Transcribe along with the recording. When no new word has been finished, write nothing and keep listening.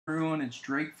Everyone, it's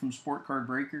Drake from Sport Card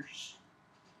Breakers.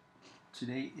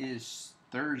 Today is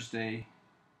Thursday,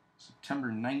 September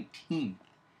 19th,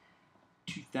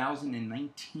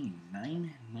 2019.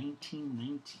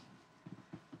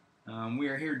 9/19/19. We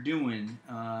are here doing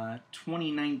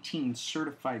 2019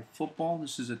 certified football.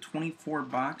 This is a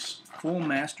 24-box full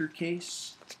master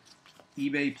case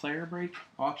eBay player break.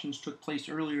 Auctions took place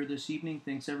earlier this evening.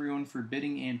 Thanks everyone for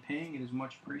bidding and paying. It is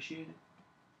much appreciated.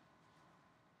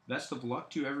 Best of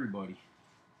luck to everybody.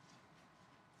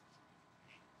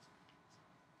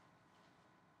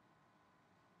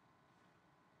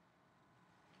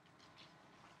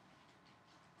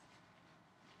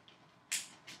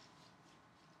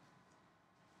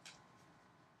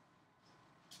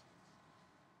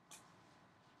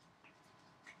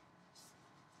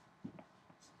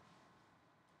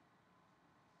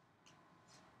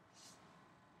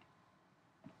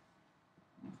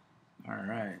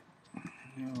 Alright,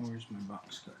 now where's my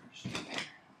box cutters?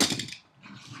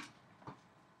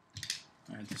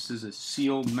 Alright, this is a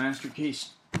sealed master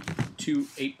case, 2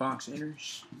 8-box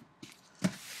inners.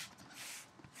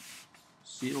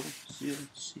 Sealed, sealed,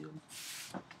 sealed.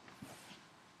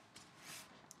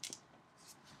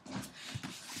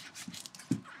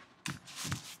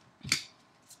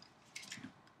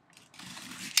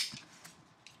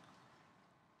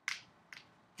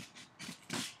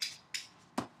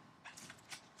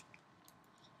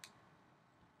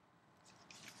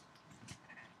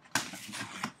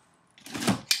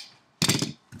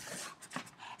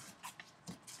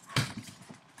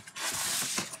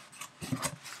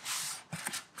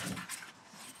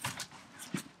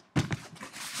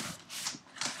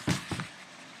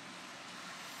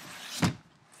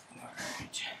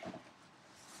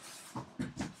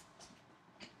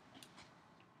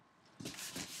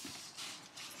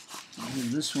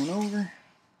 Move this one over.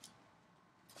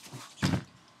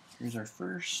 Here's our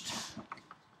first.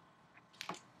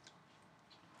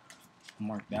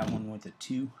 Mark that one with a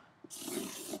 2.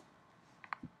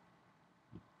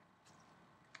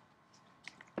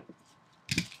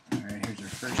 Alright, here's our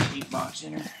first 8-box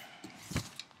inner.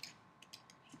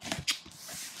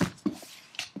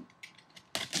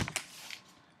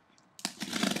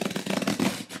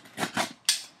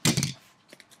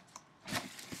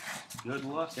 Good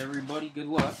luck, everybody. Good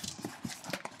luck.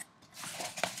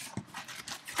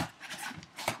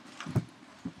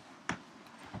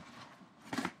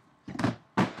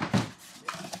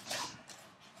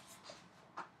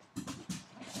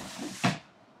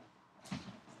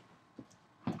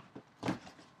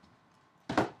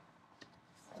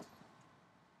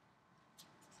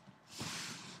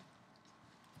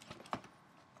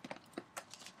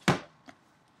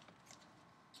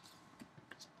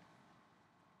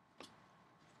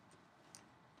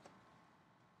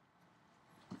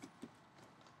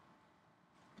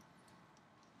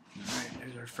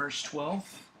 There's our first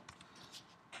 12.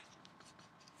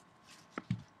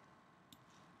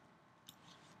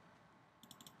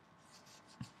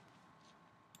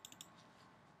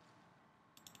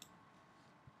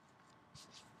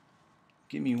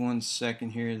 Give me 1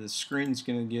 second here. The screen's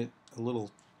going to get a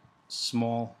little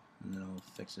small, and then I'll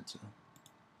fix it.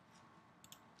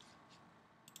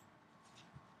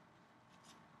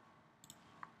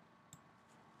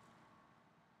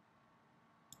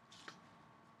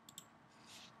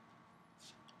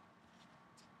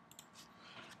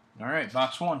 All right,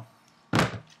 box 1.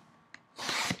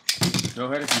 Go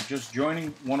ahead if you're just joining.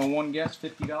 101 guess,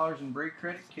 $50 in break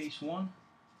credit, case 1.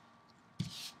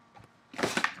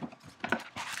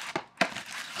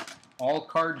 All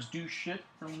cards do ship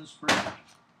from this break.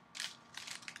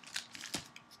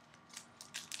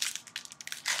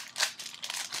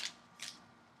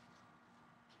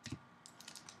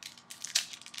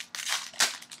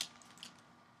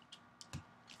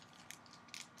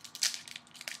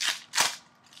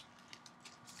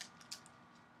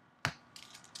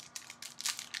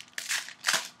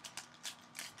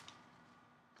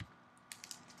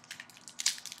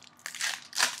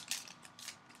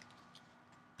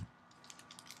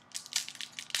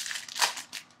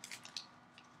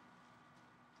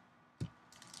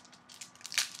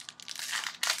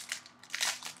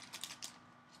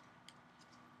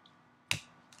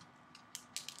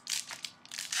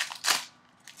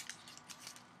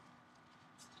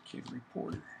 Kid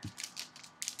Reporter.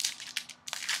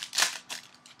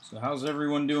 So how's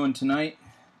everyone doing tonight?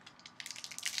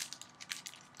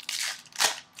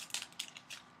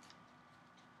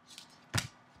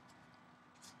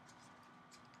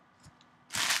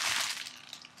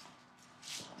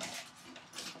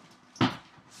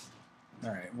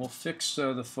 Alright, we'll fix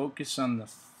the focus on the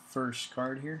first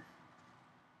card here.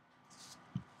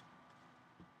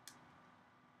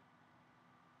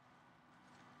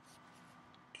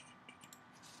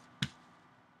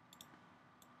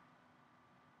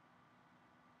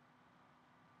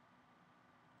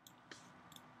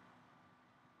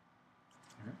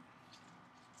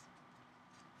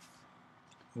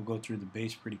 We'll go through the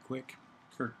base pretty quick.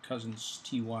 Kirk Cousins,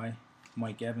 T.Y.,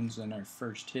 Mike Evans, and our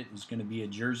first hit is going to be a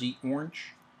jersey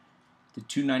orange. The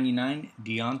 $2.99,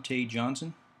 Deontay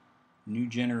Johnson, New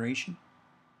Generation.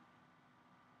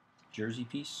 Jersey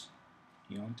piece,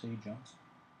 Deontay Johnson.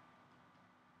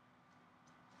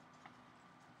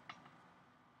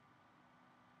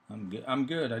 I'm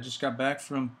good. I just got back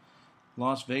from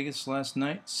Las Vegas last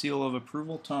night. Seal of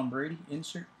approval, Tom Brady.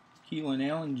 Insert. Keelan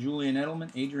Allen, Julian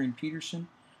Edelman, Adrian Peterson.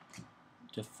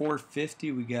 To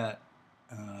 450, we got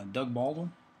Doug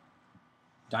Baldwin.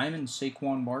 Diamond,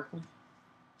 Saquon Barkley.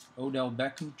 Odell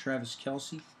Beckham, Travis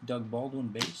Kelce, Doug Baldwin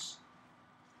base.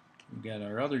 We got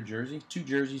our other jersey, 2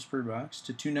 jerseys per box.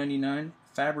 To 299,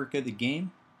 Fabric of the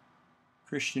Game,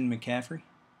 Christian McCaffrey.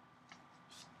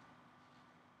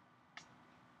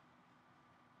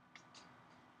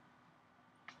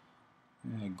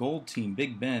 Gold team,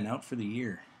 Big Ben out for the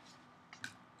year.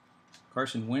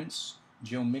 Carson Wentz,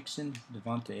 Joe Mixon,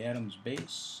 Devontae Adams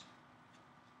base.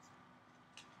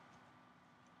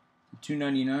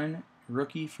 $2.99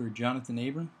 rookie for Jonathan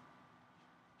Abram.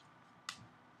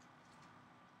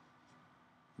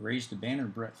 Raise the banner,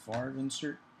 Brett Favre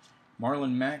insert.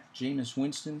 Marlon Mack, Jameis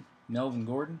Winston, Melvin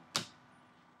Gordon.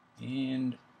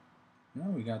 And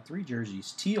we got 3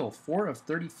 jerseys. Teal, 4 of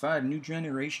 35. New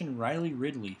Generation, Riley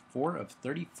Ridley, 4 of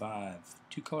 35.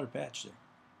 2-color patch there.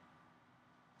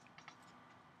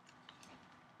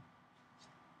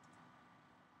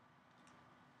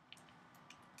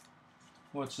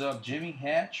 What's up, Jimmy,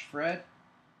 Hatch, Fred?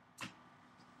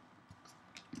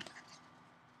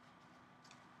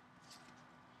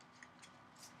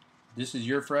 This is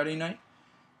your Friday night.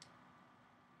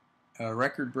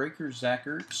 Record breaker, Zach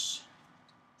Ertz.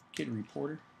 Kid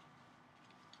Reporter.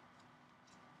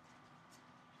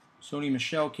 Sony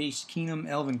Michel, Case Keenum,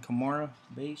 Elvin Kamara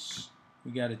base.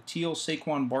 We got a teal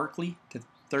Saquon Barkley to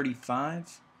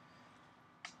 35.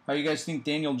 How you guys think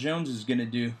Daniel Jones is going to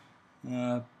do?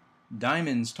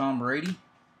 Diamonds, Tom Brady.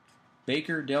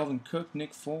 Baker, Delvin Cook,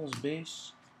 Nick Foles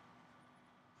base.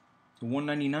 The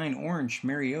 $1.99 orange,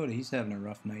 Mariota. He's having a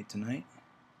rough night tonight.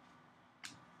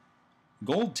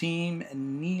 Gold team,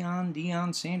 Neon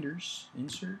Deion Sanders.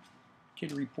 Insert.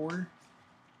 Kid Reporter.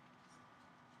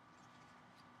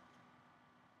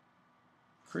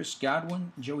 Chris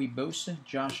Godwin, Joey Bosa,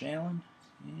 Josh Allen.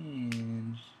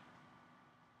 And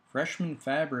freshman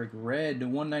fabric, red to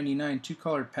 199,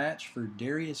 2-color patch for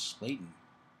Darius Slayton.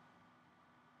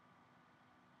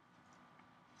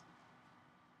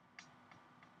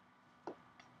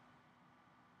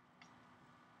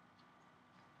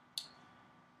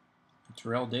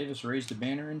 Terrell Davis, raised the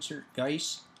banner insert.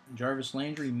 Geis, Jarvis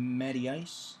Landry, Matty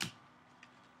Ice.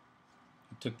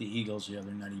 He took the Eagles the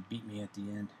other night. He beat me at the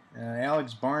end.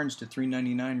 Alex Barnes to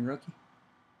 399 rookie.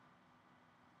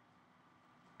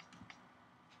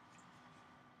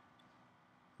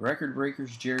 Record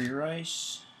breakers, Jerry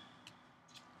Rice.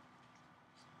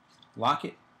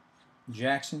 Lockett,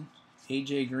 Jackson,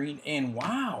 AJ Green, and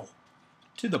wow,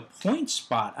 to the point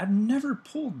spot. I've never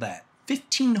pulled that.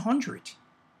 1,500.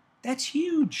 That's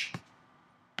huge.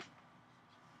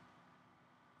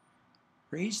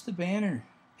 Raise the banner,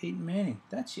 Peyton Manning.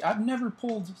 I've never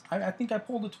pulled. I think I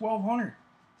pulled a 1,200.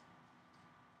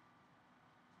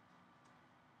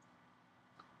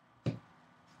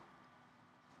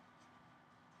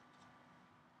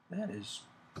 That is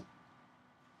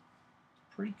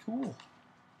pretty cool.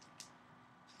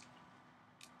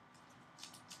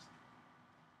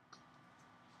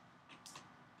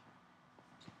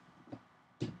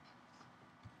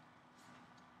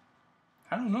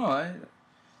 I don't know.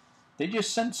 They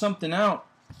just sent something out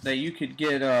that you could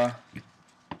get. That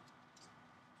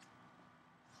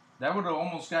would have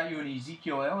almost got you an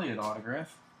Ezekiel Elliott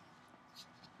autograph.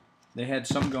 They had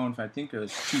some going for, I think it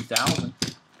was 2,000.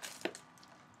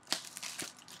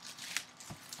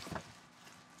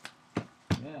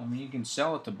 Yeah, I mean you can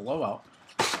sell it to Blowout.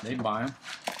 They buy them.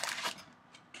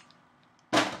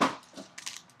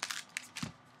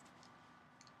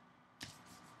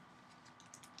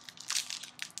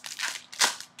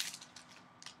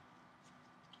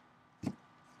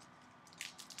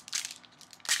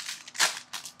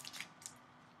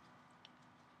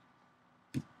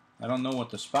 I don't know what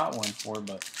the spot went for,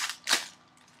 but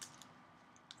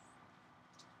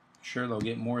sure they'll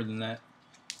get more than that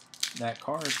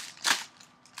card.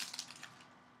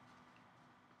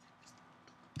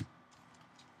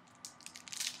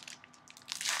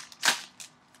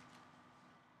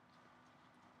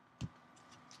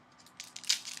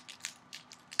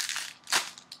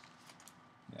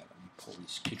 Yeah, let me pull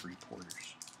these Kid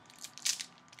Reporters.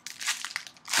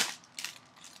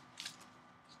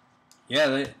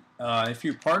 Yeah, If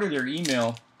you're part of their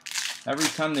email, every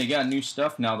time they got new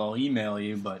stuff now, they'll email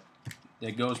you, but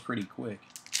it goes pretty quick.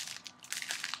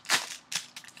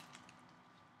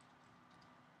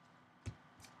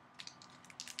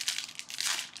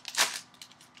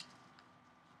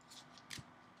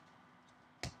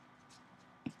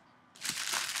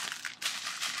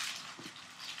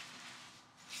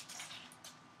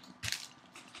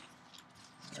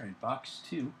 All right, box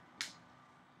 2.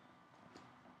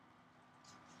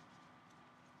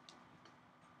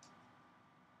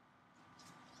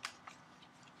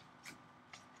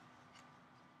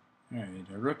 All right,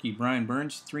 a rookie, Brian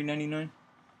Burns, $3.99.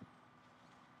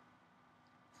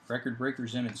 Record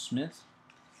breakers, Emmitt Smith.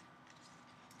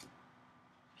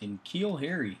 And Keel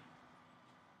Harry,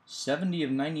 70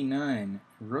 of 99,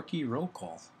 rookie roll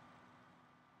call.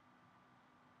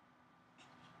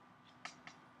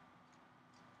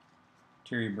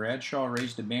 Terry Bradshaw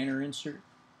raised a banner insert.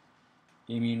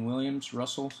 Damian Williams,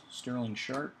 Russell, Sterling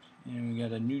Sharp. And we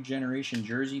got a new generation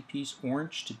jersey piece,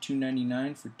 orange to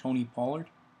 $2.99 for Tony Pollard.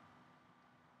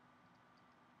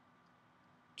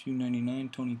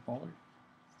 $2.99 Tony Pollard.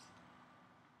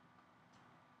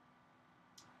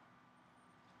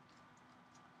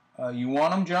 You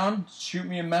want them, John? Shoot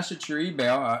me a message or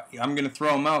eBay. I'm going to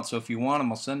throw them out, so if you want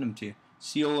them, I'll send them to you.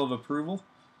 Seal of approval,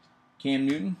 Cam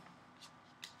Newton.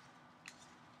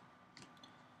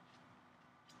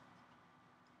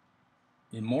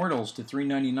 Immortals to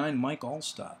 $3.99, Mike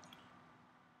Allstott.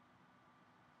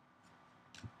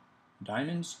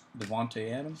 Diamonds,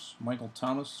 Devontae Adams, Michael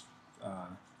Thomas,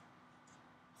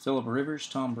 Phillip Rivers,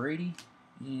 Tom Brady,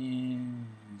 and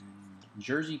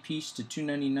jersey piece to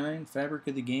 $2.99, fabric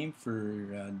of the game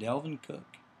for Dalvin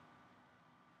Cook.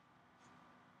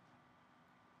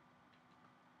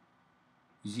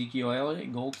 Ezekiel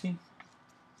Elliott, gold team.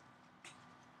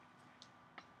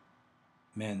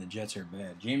 Man, the Jets are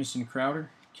bad. Jamison Crowder,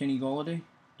 Kenny Golladay,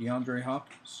 DeAndre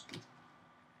Hopkins.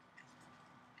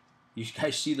 You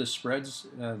guys see the spreads?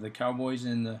 The Cowboys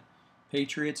and the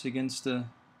Patriots against the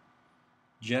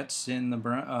Jets and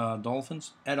the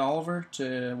Dolphins. Ed Oliver to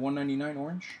 $1.99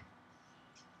 orange.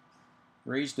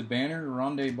 Raised the banner,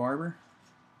 Rondé Barber.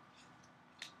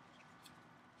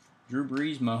 Drew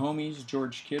Brees, Mahomes,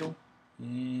 George Kittle.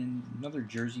 And another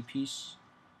jersey piece.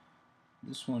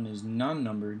 This one is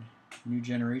non-numbered. New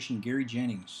generation, Gary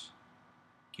Jennings.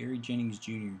 Gary Jennings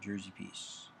Jr. jersey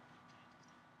piece.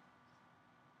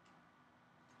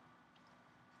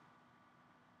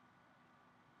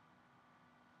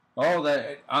 Oh,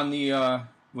 that on the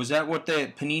was that what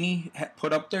the Panini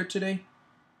put up there today?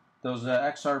 Those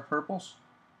XR purples.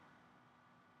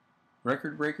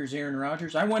 Record breakers, Aaron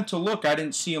Rodgers. I went to look. I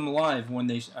didn't see him live when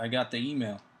I got the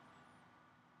email.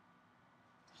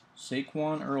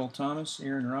 Saquon, Earl Thomas,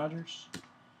 Aaron Rodgers.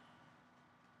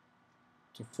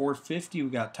 To $4.50, we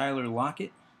got Tyler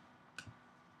Lockett.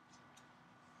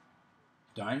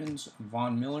 Diamonds,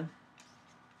 Von Miller.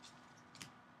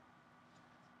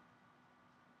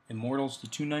 Immortals to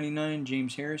 $2.99,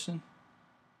 James Harrison.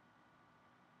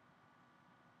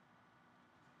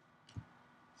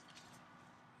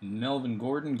 Melvin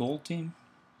Gordon, gold team.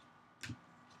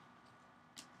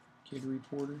 Kid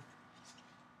Reporter.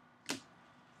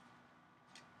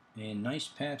 And nice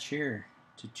patch here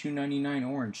to $2.99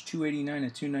 orange,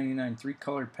 $2.89 to $2.99,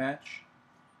 3-color patch.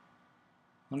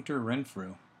 Hunter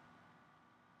Renfrow.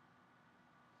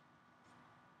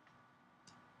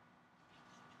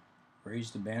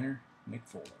 Raise the banner, Nick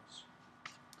Foles.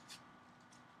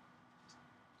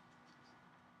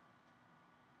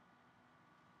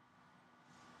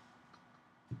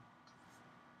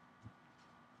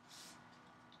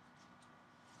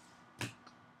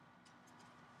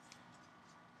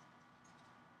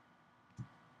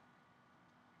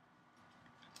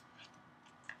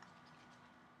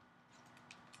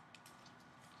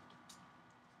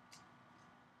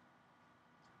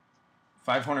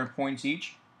 $500 points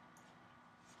each.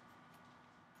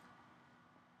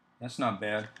 That's not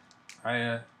bad.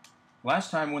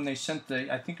 Last time when they sent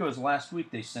I think it was last week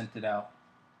they sent it out.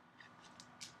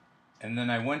 And then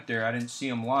I went there. I didn't see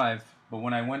them live, but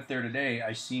when I went there today,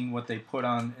 I seen what they put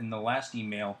on in the last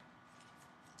email.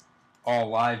 All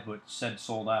live, but said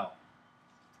sold out.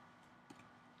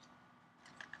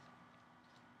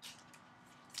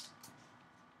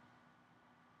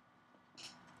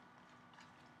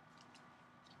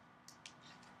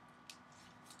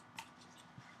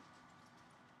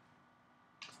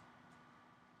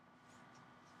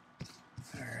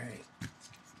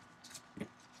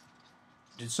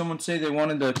 Did someone say they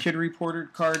wanted the Kid Reporter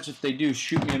cards? If they do,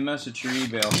 shoot me a message or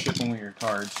eBay. I'll ship them with your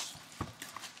cards.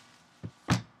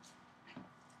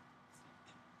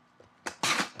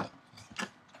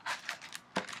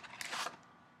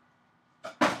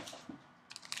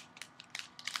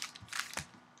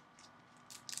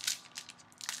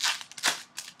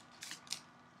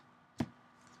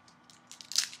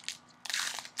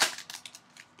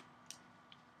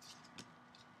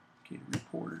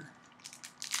 Reporter.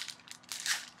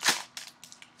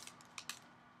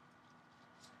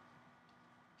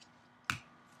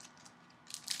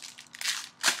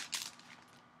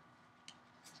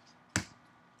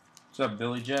 What's up,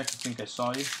 Billy Jack? I think I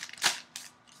saw you.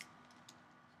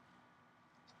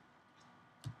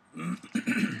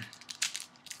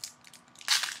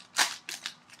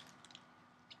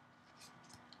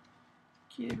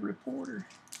 Kid Reporter.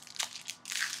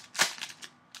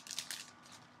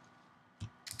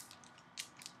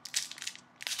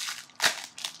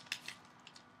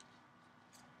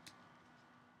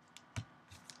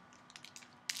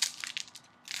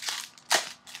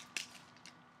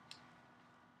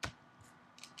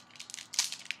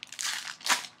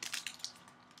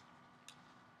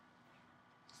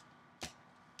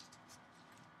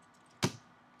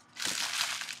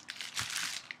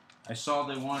 I saw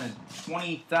they wanted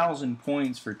 20,000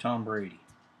 points for Tom Brady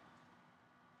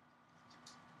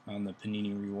on the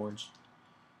Panini Rewards.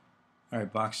 All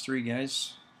right, box 3,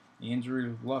 guys.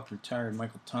 Andrew Luck retired.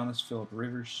 Michael Thomas, Phillip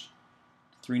Rivers,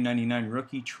 $3.99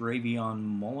 rookie Travion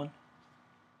Mullen,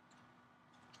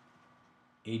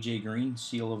 AJ Green,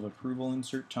 seal of approval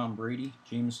insert. Tom Brady,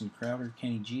 Jamison Crowder,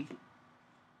 Kenny G,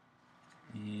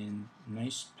 and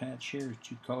nice patch here,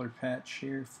 2-color patch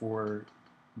here for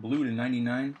blue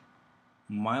 /99.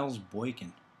 Miles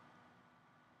Boykin.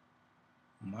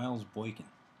 Miles Boykin.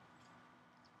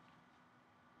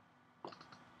 All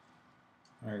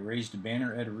right, raised a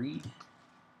banner, Ed Reed,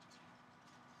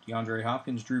 DeAndre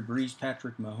Hopkins, Drew Brees,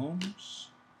 Patrick Mahomes,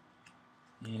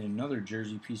 and another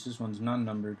jersey piece. This one's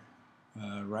non-numbered.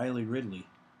 Riley Ridley,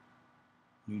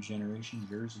 New Generation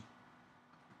jersey.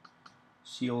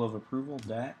 Seal of approval,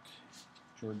 Dak,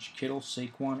 George Kittle,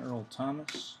 Saquon, Earl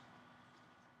Thomas.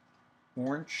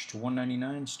 Orange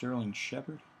 /199, Sterling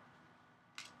Shepard.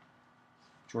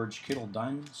 George Kittle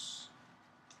Diamonds.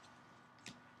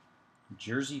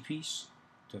 Jersey piece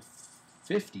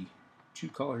 /50,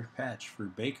 2-color patch for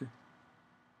Baker.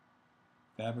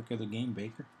 Fabric of the game,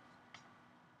 Baker.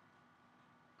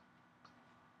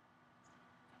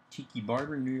 Tiki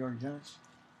Barber, New York Giants.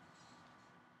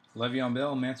 Le'Veon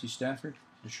Bell, Matthew Stafford,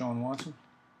 Deshaun Watson.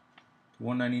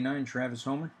 /199, Travis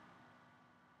Homer.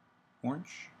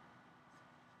 Orange.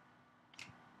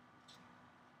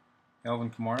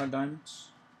 Alvin Kamara Diamonds.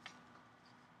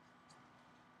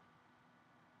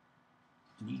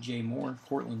 DJ Moore,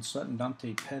 Cortland Sutton,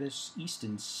 Dante Pettis,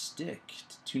 Easton Stick,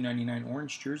 /299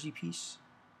 orange jersey piece.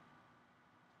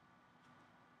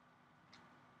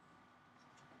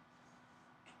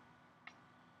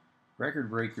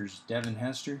 Record breakers, Devin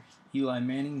Hester, Eli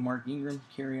Manning, Mark Ingram,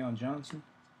 Kerryon Johnson.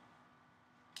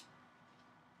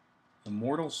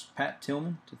 Immortals, Pat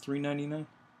Tillman /399.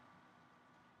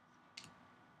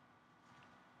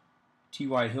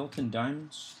 T.Y. Hilton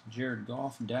Diamonds, Jared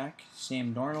Goff, Dak,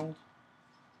 Sam Darnold.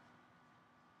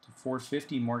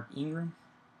 /450, Mark Ingram.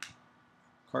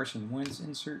 Carson Wentz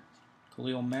insert,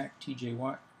 Khalil Mack, T.J.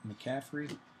 Watt,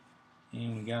 McCaffrey.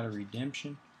 And we got a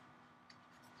redemption.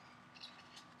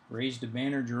 Raised a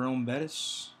banner, Jerome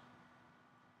Bettis.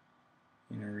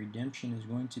 And our redemption is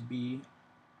going to be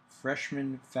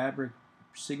Freshman Fabric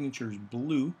Signatures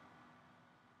Blue.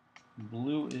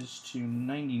 Blue is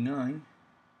 /99.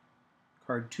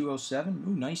 Card 207.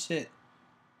 Ooh, nice hit.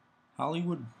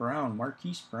 Hollywood Brown,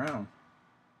 Marquise Brown.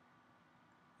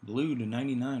 Blue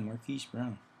 /99, Marquise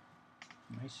Brown.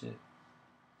 Nice hit.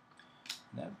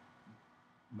 That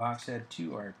box had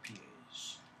 2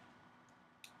 RPAs.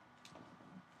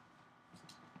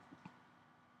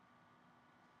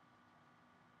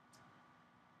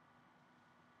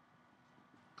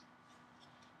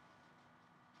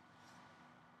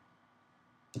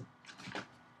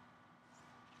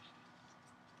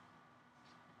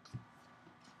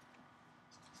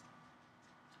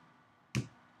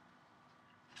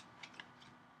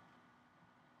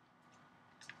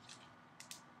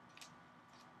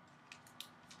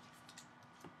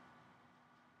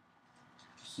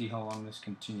 See how long this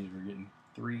continues. We're getting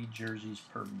 3 jerseys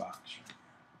per box.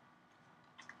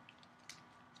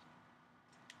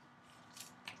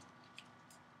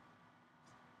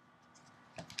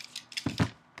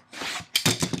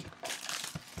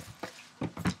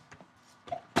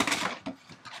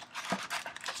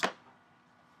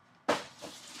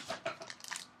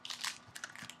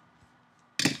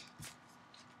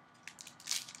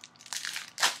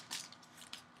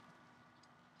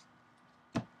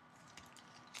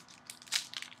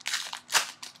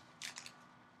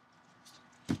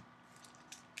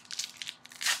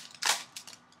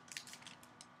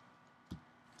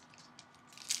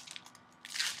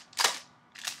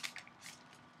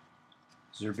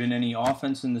 Has there been any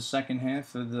offense in the second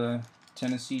half of the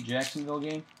Tennessee-Jacksonville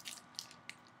game.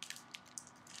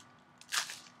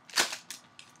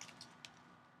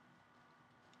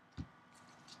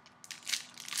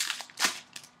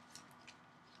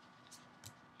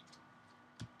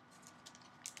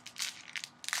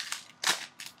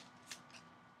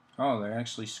 Oh, they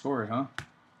actually scored, huh?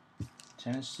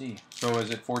 Tennessee. So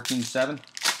is it 14-7?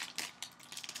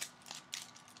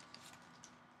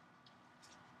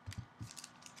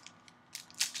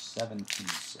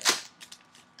 17-7.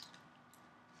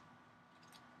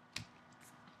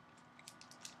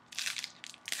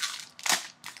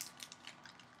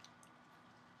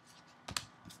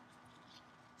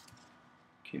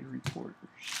 Kid Reporters.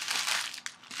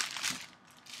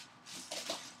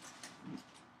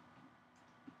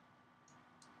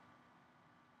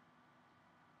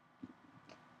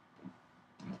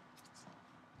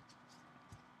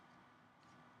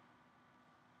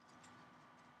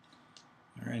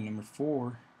 All right, number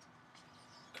 4.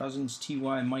 Cousins,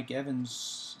 T.Y., Mike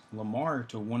Evans, Lamar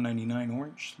to 199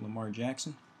 orange. Lamar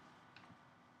Jackson.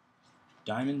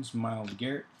 Diamonds, Myles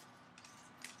Garrett.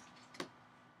 To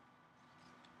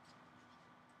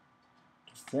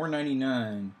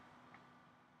 499.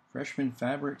 Freshman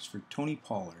Fabrics for Tony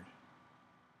Pollard.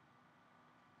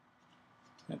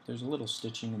 Yep, there's a little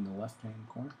stitching in the left-hand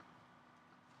corner.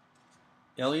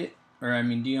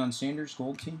 Deion Sanders,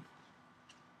 gold team.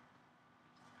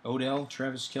 Odell,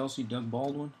 Travis Kelce, Doug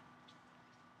Baldwin.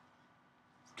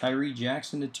 Kyrie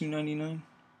Jackson to 299.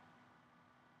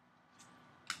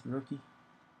 Rookie.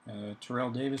 Terrell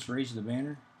Davis, Raise the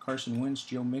Banner. Carson Wentz,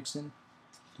 Joe Mixon.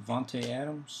 Devontae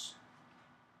Adams.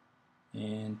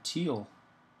 And Teal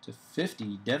to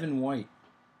 50. Devin White.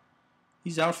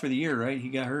 He's out for the year, right? He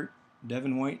got hurt.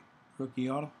 Devin White, rookie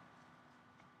auto.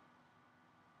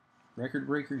 Record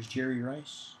Breakers, Jerry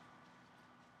Rice.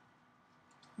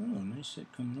 Oh, nice hit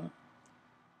coming up.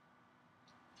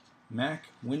 Mac,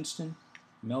 Winston,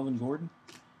 Melvin Gordon.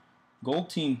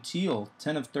 Gold Team Teal,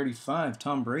 10 of 35,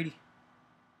 Tom Brady.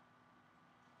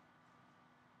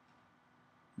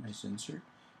 Nice insert.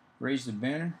 Raise the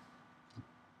Banner.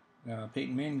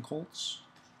 Peyton Manning, Colts.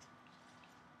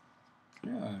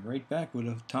 Yeah, right back with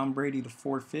a Tom Brady to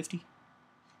 450.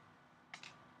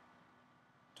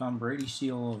 Tom Brady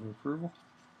seal of approval.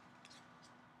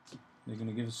 They're going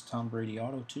to give us Tom Brady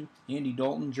auto too. Andy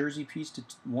Dalton jersey piece to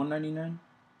 199.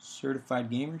 Certified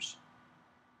Gamers.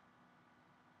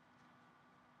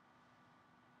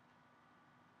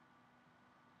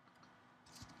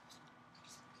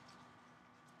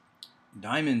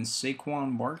 Diamonds,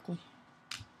 Saquon Barkley.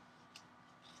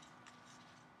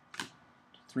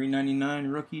 399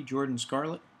 rookie, Jordan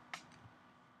Scarlett.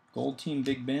 Gold Team,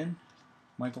 Big Ben.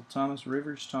 Michael Thomas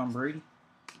Rivers, Tom Brady.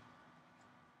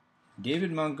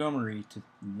 David Montgomery to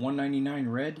 199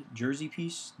 red, jersey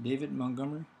piece, David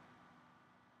Montgomery.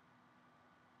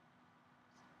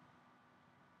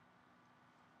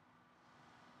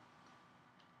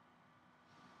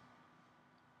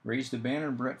 Raise the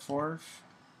Banner, Brett Favre.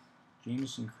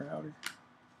 Jamison Crowder.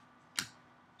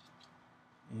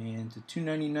 And to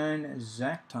 299,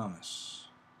 Zach Thomas,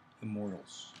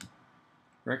 Immortals.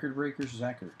 Record Breakers,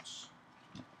 Zach Ertz.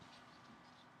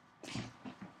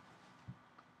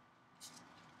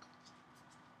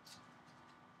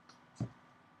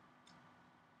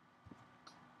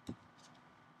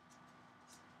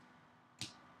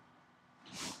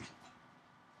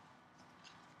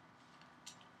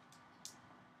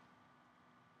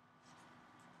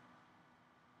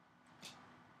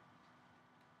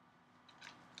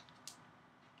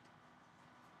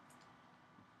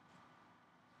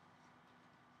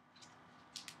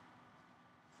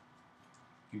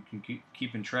 You can keep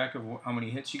keeping track of how many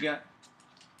hits you got,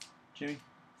 Jimmy?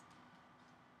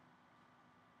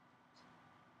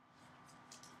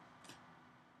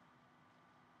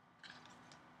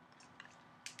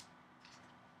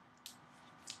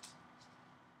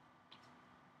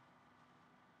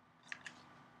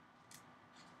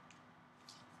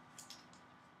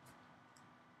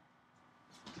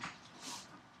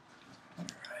 All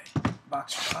right,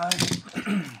 box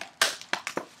 5.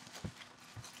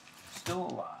 Still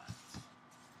alive.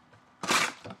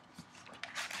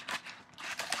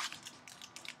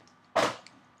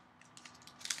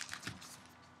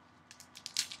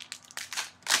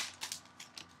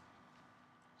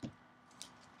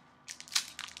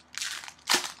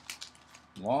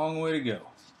 Long way to go.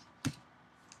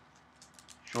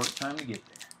 Short time to get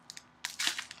there.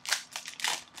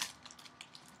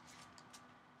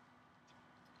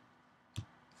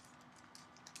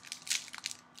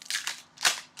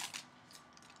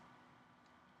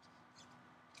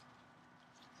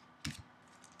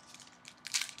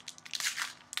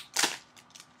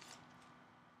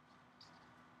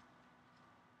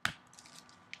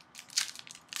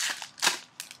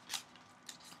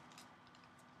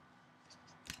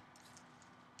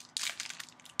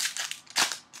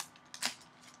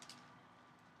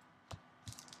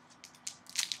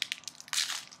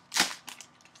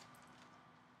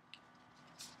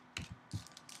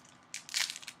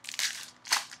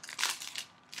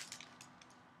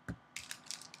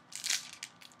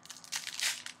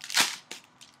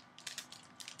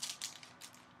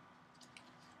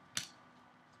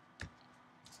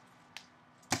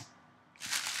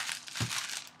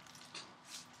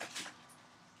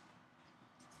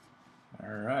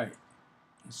 right,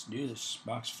 let's do this.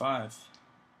 Box 5.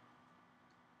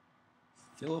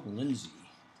 Philip Lindsay.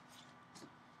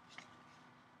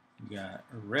 We got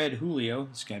a red Julio.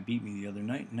 This guy beat me the other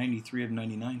night. 93 of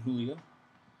 99 Julio.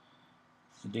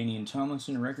 Danian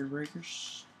Tomlinson, record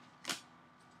breakers.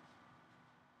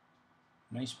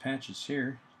 Nice patches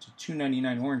here. It's a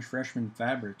 $2.99 orange freshman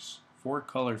fabrics.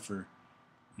 4-color for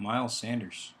Miles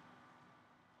Sanders.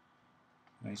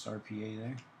 Nice RPA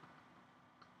there.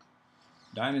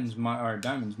 Diamonds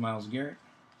Myles Garrett.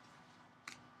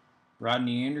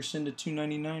 Rodney Anderson to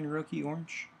 $2.99 rookie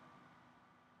orange.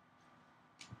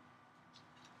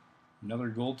 Another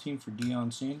gold team for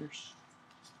Deion Sanders.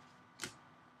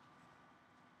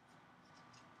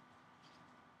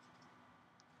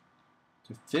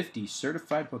 To 50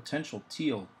 certified potential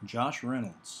teal Josh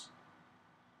Reynolds.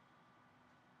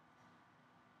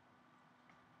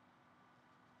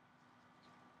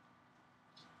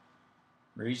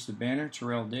 Raise the banner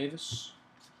Terrell Davis.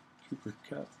 Cooper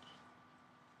Kupp.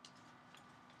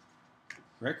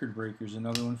 Record breakers,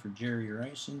 another one for Jerry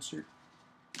Rice insert.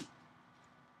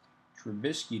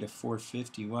 Trubisky to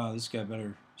 450. Wow, this guy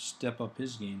better step up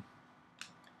his game.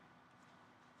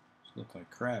 This look like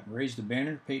crap. Raise the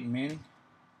banner, Peyton Manning.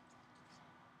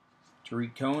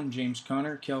 Tariq Cohen, James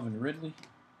Conner, Calvin Ridley.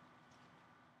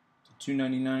 To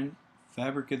 $2.99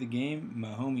 fabric of the game,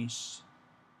 Mahomes.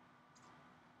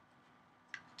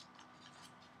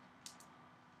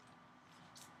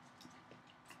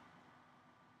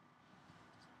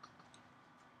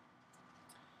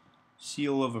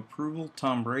 Seal of approval,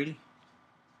 Tom Brady.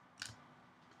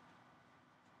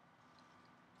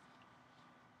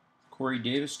 Corey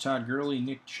Davis, Todd Gurley,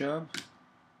 Nick Chubb.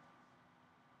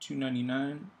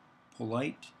 $2.99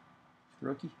 Polite,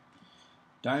 rookie.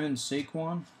 Diamond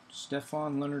Saquon,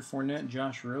 Stephon, Leonard Fournette,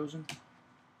 Josh Rosen.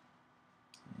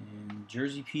 And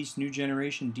jersey piece, new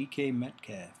generation, DK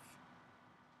Metcalf.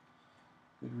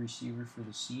 Good receiver for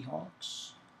the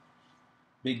Seahawks.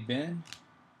 Big Ben,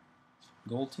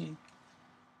 gold team.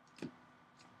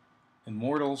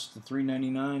 Immortals to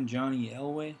 $3.99, Johnny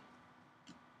Elway.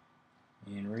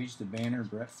 And raise the banner,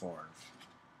 Brett Favre.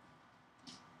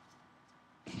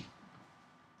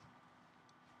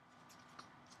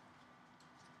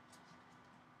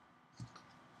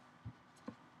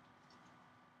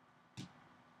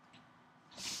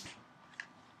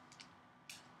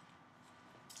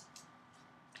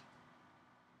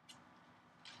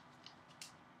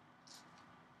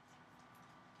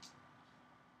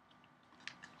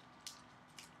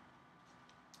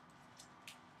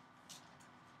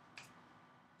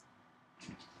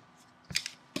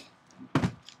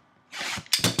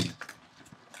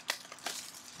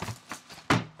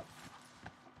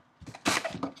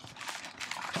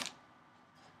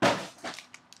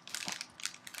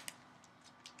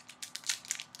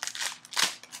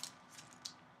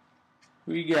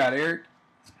 Who you got, Eric?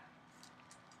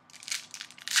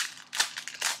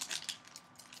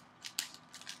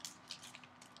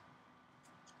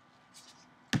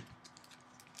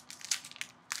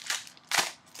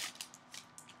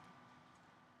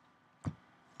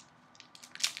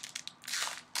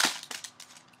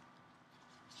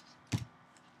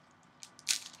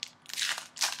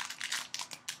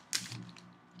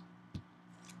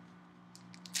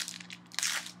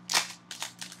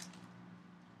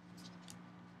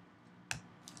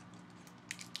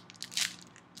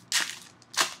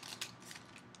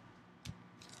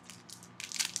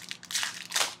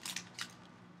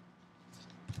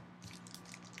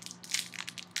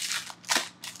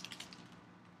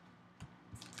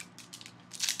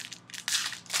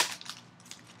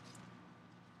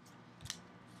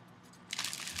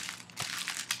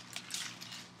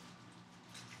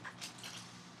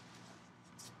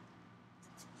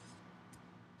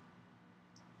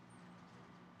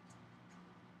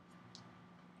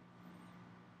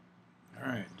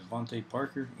 Alright, Devontae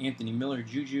Parker, Anthony Miller,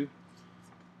 Juju.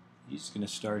 He's going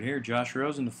to start here. Josh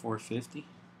Rosen to 450.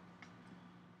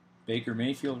 Baker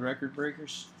Mayfield, record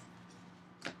breakers.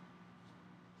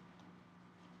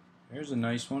 There's a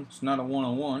nice one. It's not a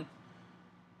 101.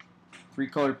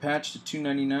 3-color patch to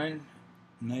 $2.99.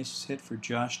 Nice hit for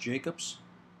Josh Jacobs.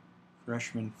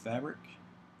 Freshman fabric.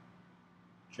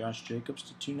 Josh Jacobs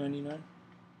to $2.99.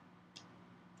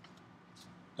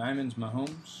 Diamonds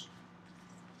Mahomes.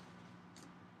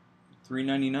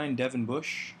 $3.99 Devin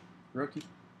Bush, rookie.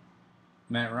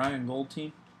 Matt Ryan, gold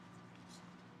team.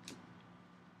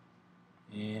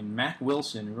 And Mack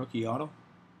Wilson, rookie auto.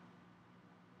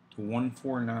 To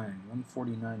 149.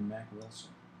 149 Mack Wilson.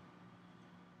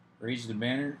 Raise the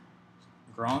banner.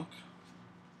 Gronk.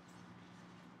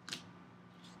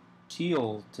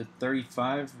 Teal to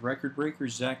 35. Record breaker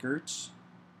Zach Ertz.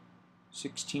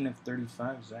 16 of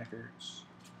 35, Zach Ertz.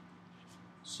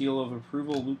 Seal of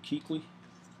approval, Luke Kuechly.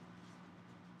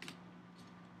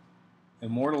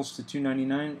 Immortals to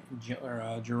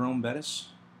 299, Jerome Bettis.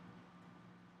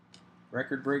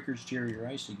 Record breakers, Jerry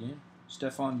Rice again.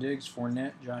 Stephon Diggs,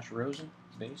 Fournette, Josh Rosen,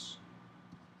 base.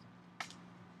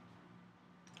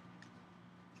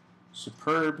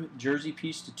 Superb jersey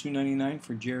piece to 299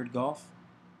 for Jared Goff.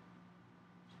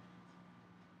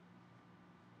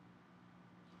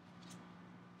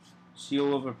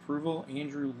 Seal of approval,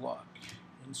 Andrew Luck.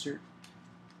 Insert.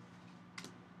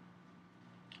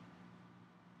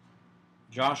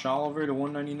 Josh Oliver to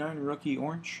 199, rookie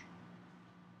orange.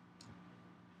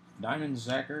 Diamond,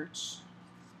 Zach Ertz.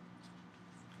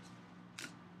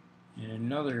 And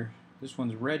another, this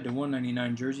one's red to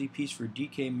 199 jersey piece for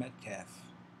DK Metcalf.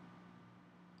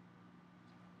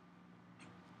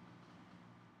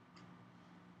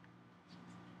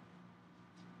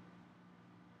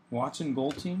 Watson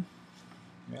gold team.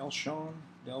 Mailshon,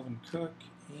 Delvin Cook,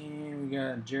 and we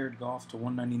got Jared Goff to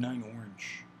 199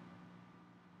 orange.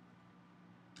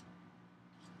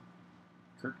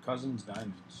 Kirk Cousins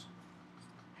diamonds.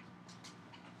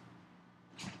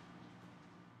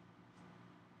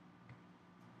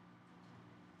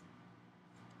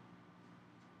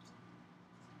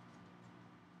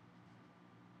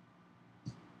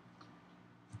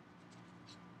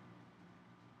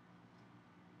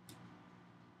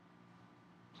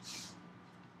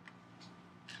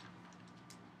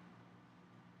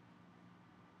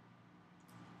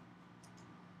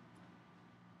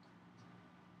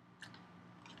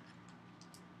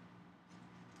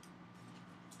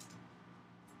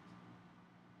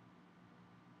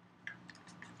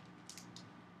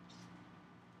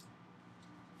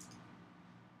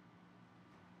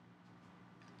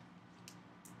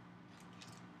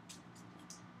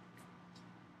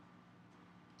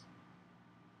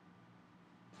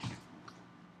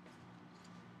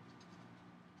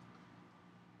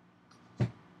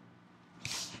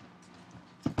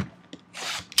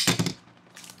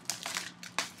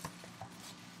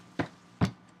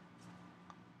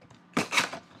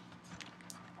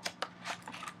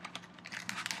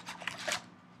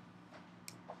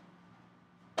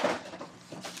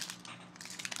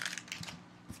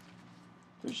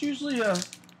 There's usually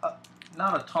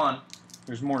not a ton.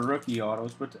 There's more rookie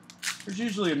autos, but there's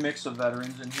usually a mix of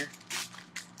veterans in here.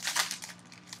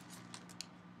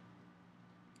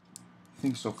 I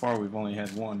think so far we've only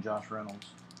had one, Josh Reynolds.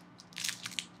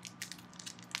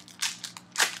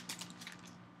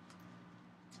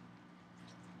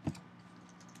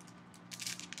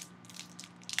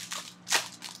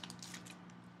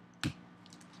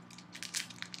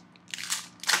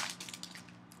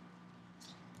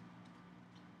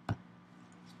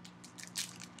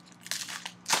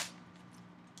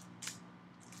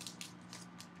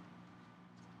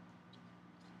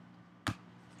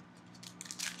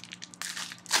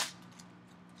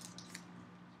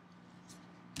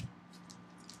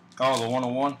 Oh, the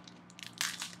 101.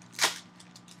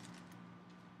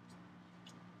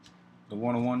 The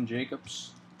 101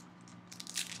 Jacobs.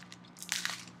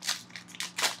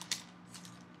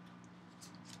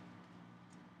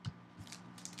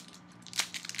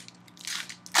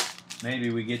 Maybe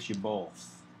we get you both.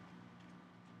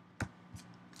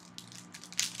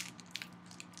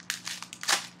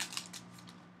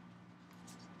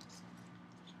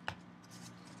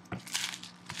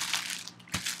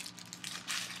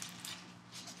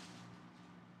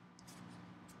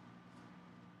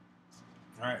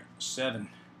 All right, 7.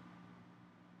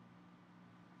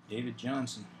 David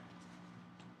Johnson.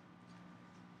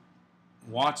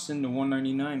 Watson to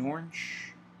 199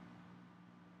 orange.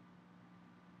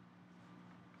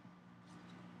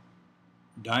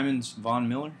 Diamonds, Von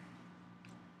Miller.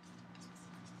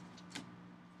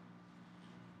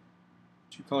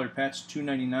 2-color patch,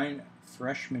 299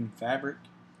 freshman fabric.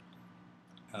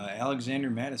 Alexander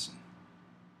Madison.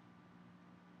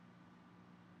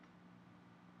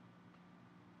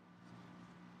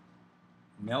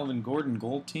 Melvin Gordon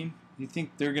gold team. You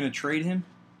think they're going to trade him?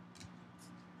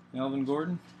 Melvin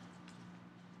Gordon.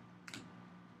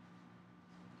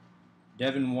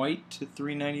 Devin White to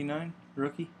 399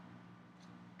 rookie.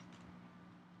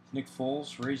 Nick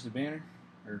Foles, raise the banner.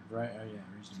 Or right, oh yeah,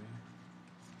 raise the banner.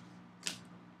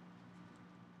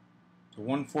 The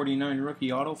 149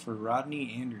 rookie auto for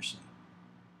Rodney Anderson.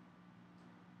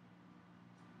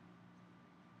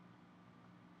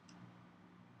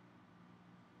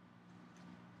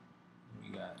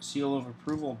 We got seal of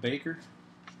approval, Baker.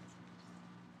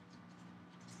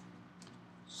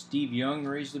 Steve Young,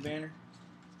 raise the banner.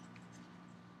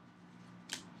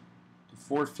 The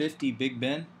 450, Big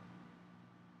Ben.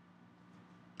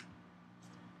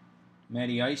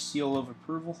 Matty Ice, seal of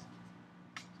approval.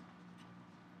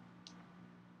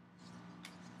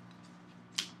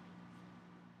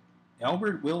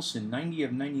 Albert Wilson, 90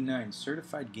 of 99,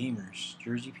 certified gamers,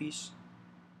 jersey piece.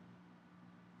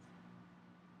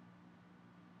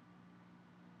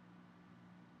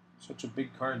 Such a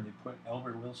big card, and they put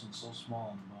Albert Wilson so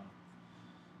small on the bottom.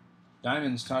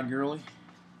 Diamonds, Todd Gurley.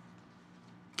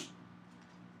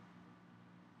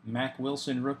 Mac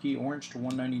Wilson, rookie, orange to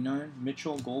 199.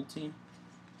 Mitchell, gold team.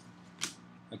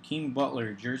 Hakeem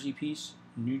Butler, jersey piece,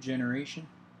 new generation.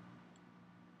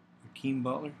 Hakeem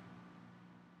Butler.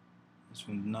 This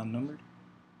one's non-numbered.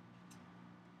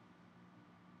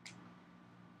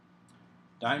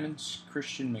 Diamonds,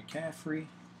 Christian McCaffrey.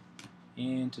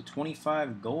 And to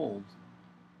 25 gold,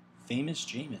 Famous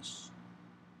Jameis.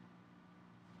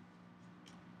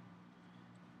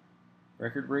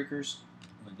 Record breakers,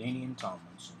 LaDainian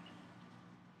Tomlinson.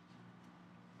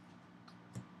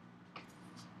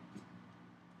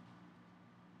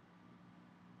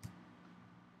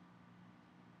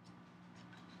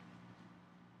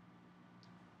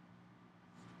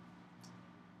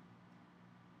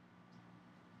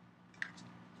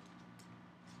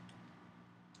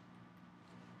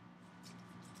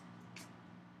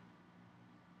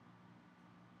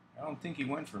 I don't think he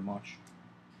went for much.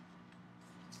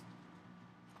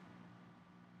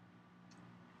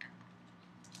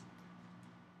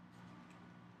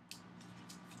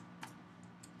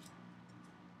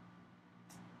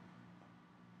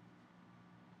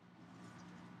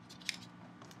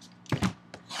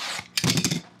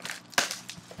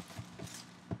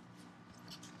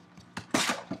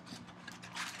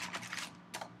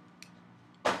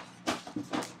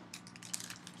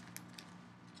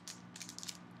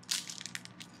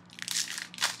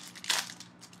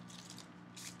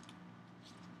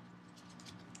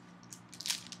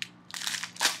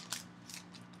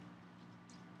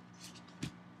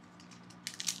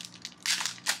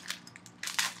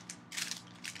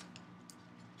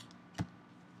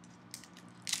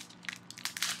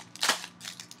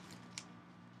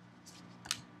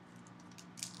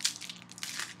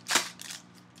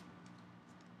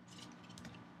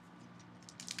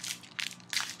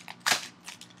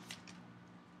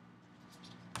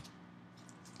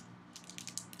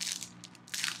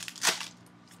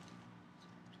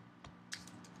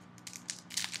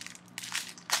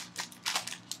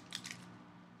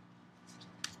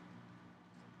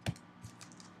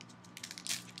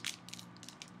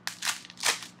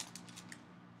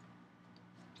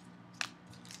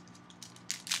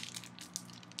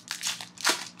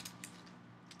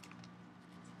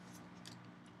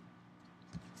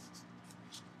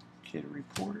 Kid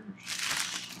Reporters.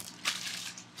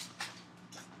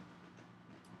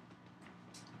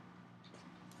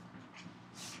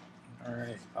 All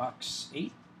right, box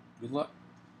 8. Good luck.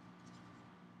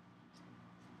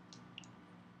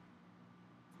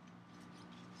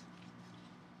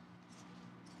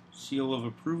 Seal of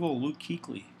approval, Luke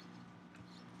Kuechly.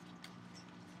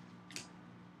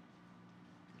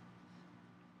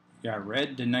 Got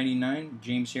red to 99,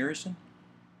 James Harrison.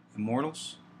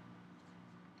 Immortals.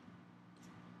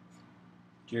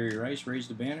 Jerry Rice, raise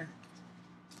the banner.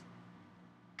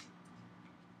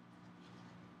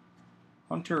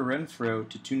 Hunter Renfrow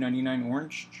to 299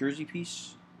 orange, jersey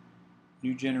piece.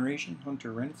 New generation,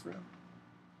 Hunter Renfrow.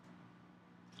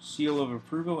 Seal of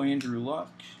approval, Andrew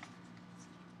Luck.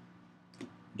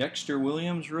 Dexter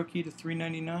Williams, rookie to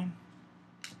 399.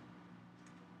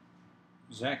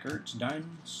 Zach Ertz,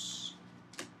 diamonds.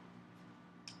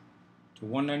 To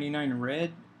 199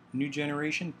 red, new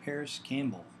generation, Paris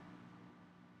Campbell.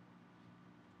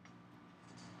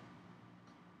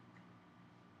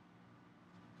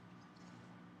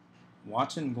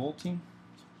 Watson, gold team.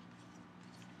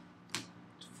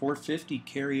 450,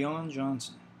 Kerryon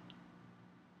Johnson.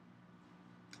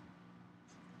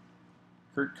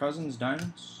 Kirk Cousins,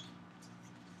 diamonds.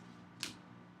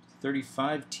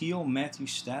 35, teal, Matthew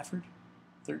Stafford.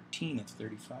 13 of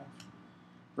 35.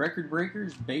 Record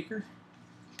breakers, Baker.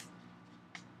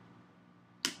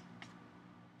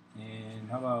 And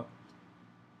how about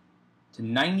to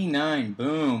 99,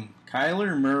 boom,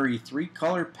 Kyler Murray,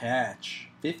 3-color patch.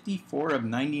 54 of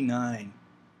 99.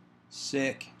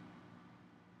 Sick.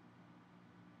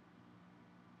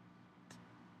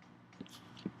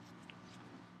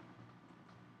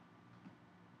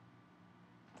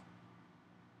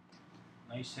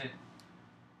 Nice hit.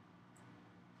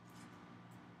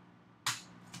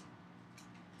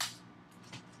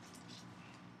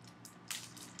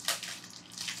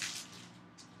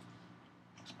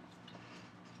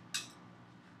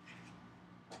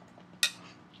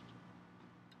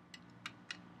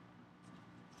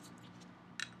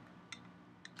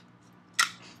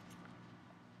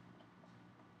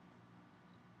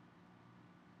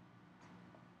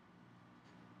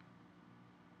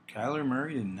 Kyler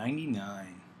Murray to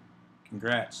 99.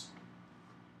 Congrats.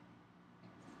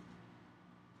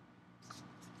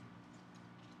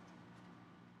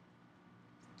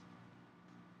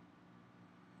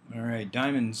 All right,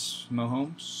 Diamonds,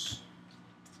 Mahomes.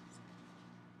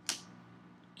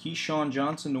 Keyshawn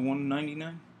Johnson to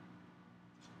 199.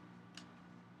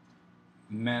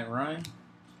 Matt Ryan.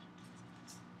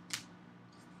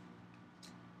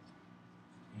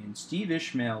 And Steve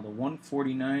Ishmael to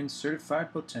 149,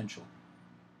 Certified Potential.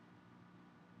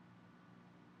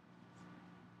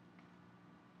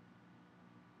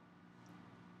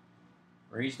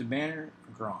 Raise the banner,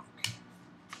 Gronk.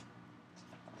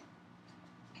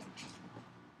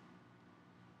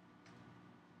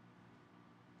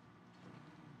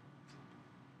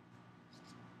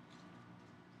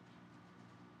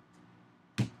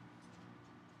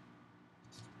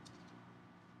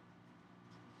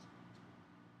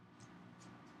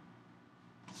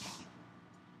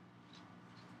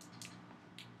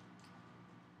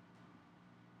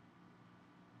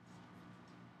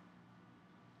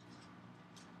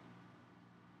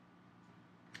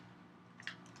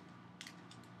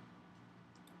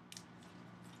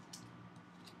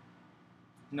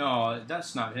 No,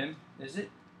 that's not him, is it?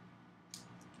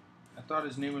 I thought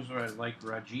his name was like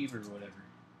Rajiv or whatever.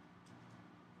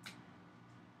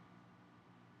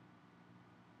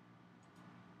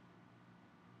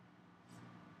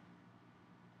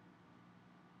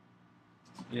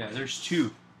 Yeah, there's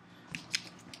two.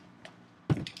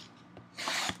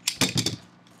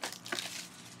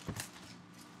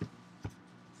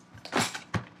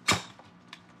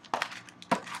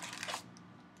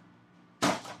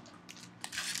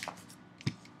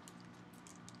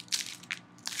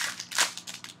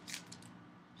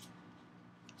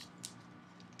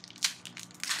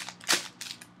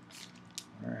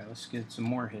 Alright, let's get some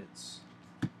more hits.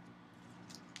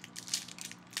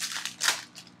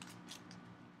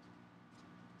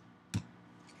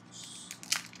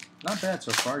 Not bad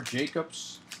so far.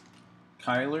 Jacobs,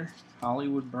 Kyler,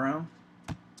 Hollywood Brown.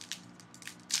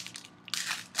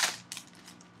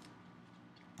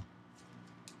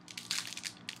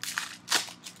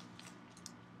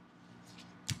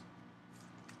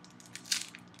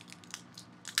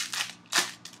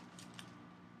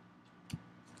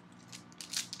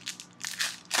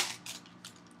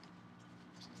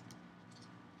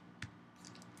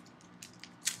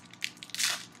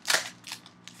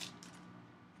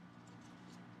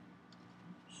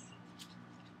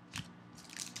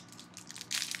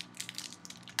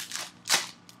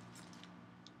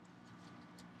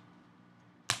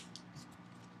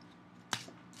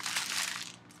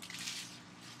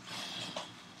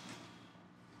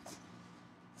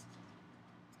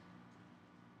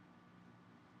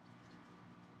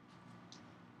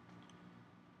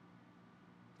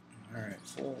 Alright,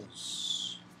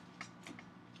 Foles.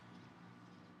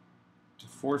 To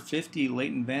 450,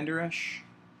 Leighton Vander Esch.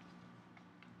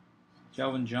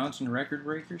 Calvin Johnson, Record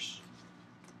Breakers.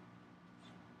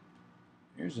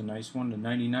 Here's a nice one to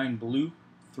 99 blue,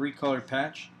 3-color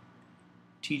patch.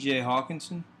 TJ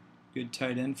Hawkinson, good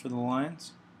tight end for the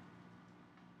Lions.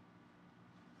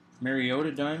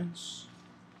 Mariota Diamonds.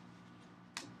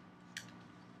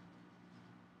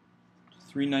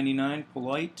 399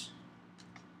 Polite.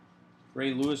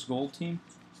 Ray Lewis Gold Team.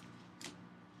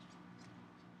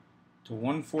 To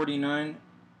 149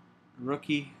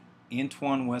 rookie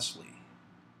Antoine Wesley.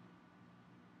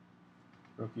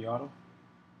 Rookie auto.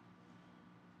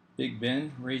 Big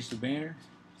Ben, Raise the Banner.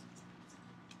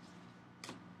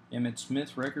 Emmitt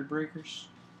Smith, Record Breakers.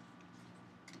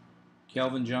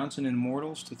 Calvin Johnson,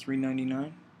 Immortals to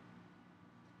 399.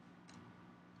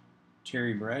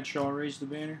 Terry Bradshaw, Raise the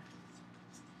Banner.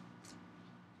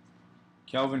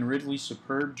 Calvin Ridley,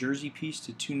 Superb, Jersey Piece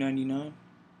to 299.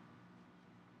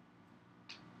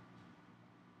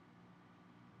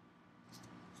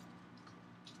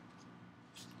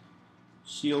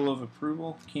 Seal of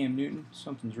Approval, Cam Newton.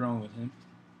 Something's wrong with him.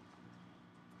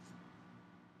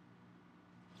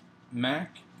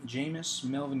 Mac, Jameis,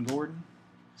 Melvin Gordon.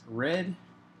 Red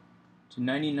to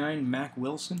 99, Mac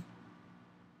Wilson.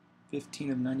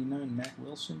 15 of 99, Mac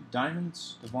Wilson.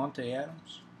 Diamonds, Devontae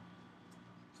Adams.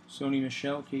 Sony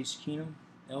Michel, Case Keenum.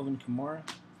 Elvin Kamara.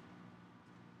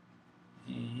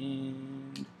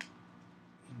 And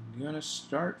I'm going to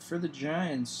start for the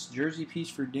Giants. Jersey piece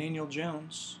for Daniel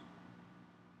Jones.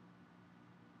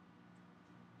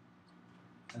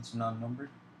 That's non-numbered.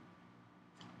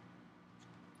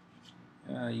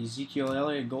 Ezekiel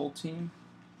Elliott, Gold Team.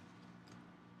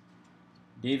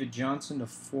 David Johnson to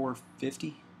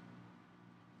 450.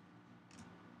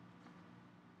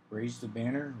 Raise the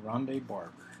Banner, Rondé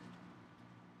Barber.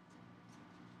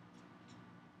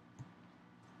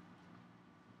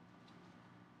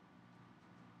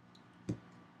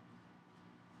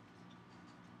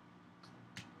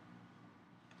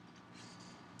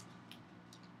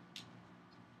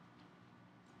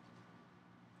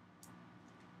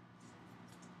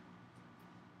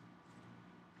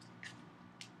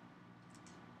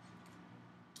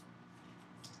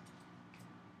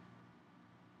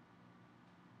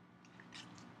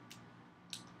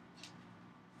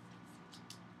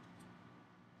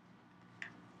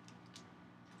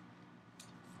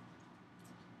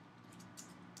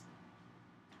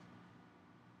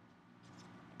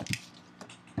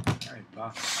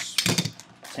 Box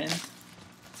 10.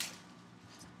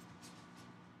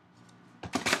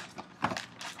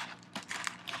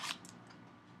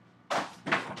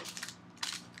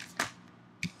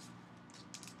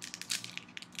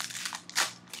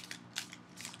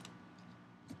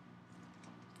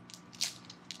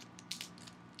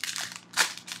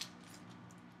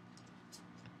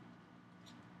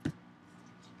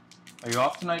 Are you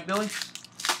off tonight, Billy?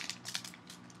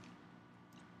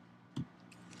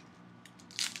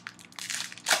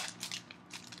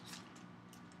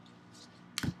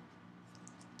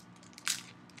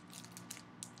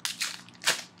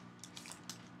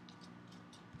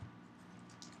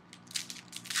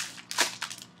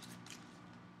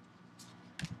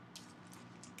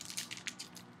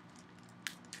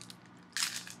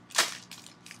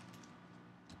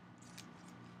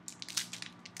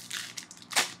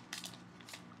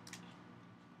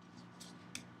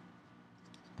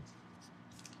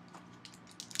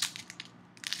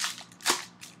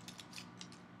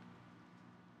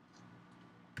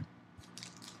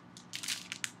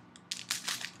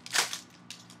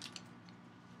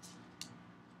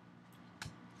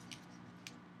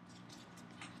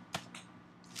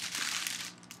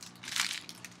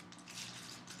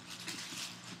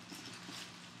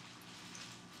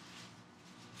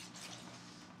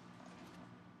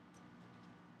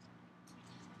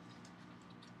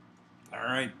 All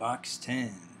right, box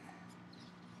 10.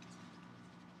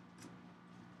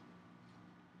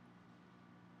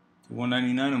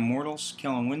 $199 Immortals,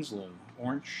 Kellen Winslow,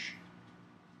 orange.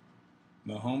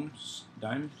 Mahomes,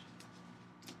 diamond.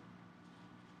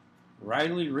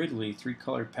 Riley Ridley,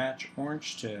 3-color patch,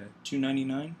 orange to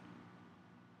 $299.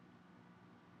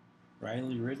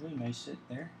 Riley Ridley, nice hit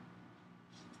there.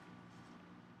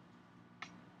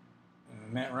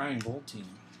 Matt Ryan, gold team.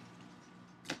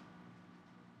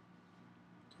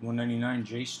 $199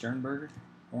 Jay Sternberger,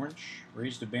 orange.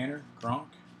 Raise the banner, Gronk.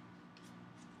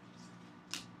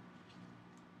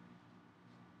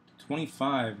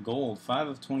 25 gold, 5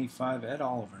 of 25 Ed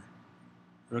Oliver,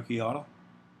 rookie auto.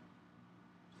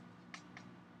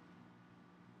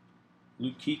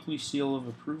 Luke Kuechly, seal of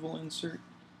approval insert.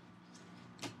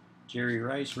 Jerry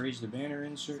Rice, raise the banner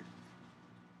insert.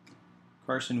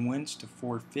 Carson Wentz to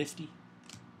 450.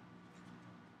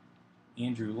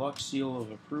 Andrew Luck, seal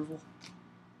of approval.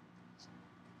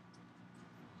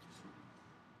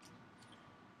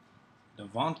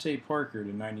 Devontae Parker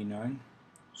to 99.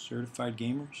 Certified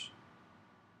Gamers.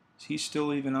 Is he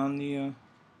still even on the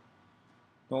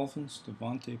Dolphins?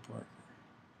 Devontae Parker.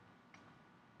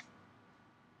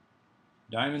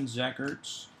 Diamond, Zach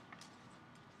Ertz.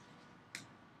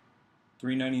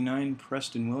 $3.99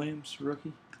 Preston Williams,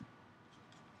 rookie.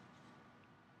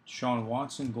 Sean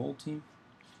Watson, gold team.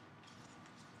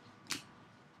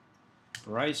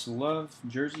 Bryce Love,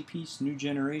 jersey piece, new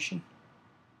generation.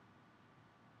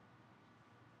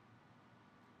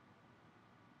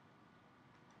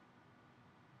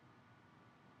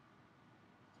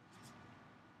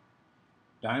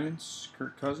 Diamonds,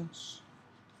 Kirk Cousins.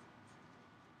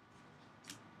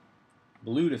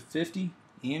 Blue to 50,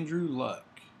 Andrew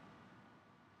Luck.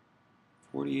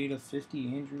 48 of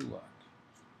 50, Andrew Luck.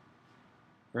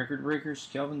 Record breakers,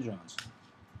 Kelvin Johnson.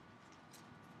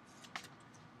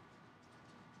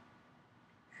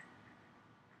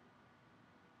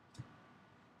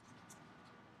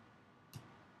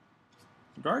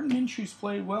 Gardner Minshew's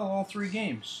played well all 3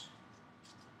 games.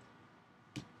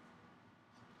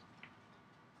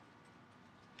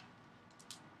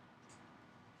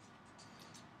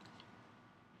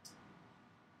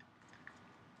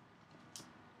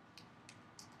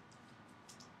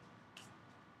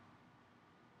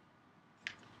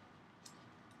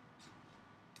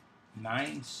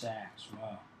 Nine sacks,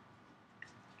 wow.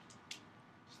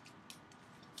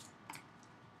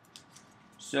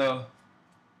 So,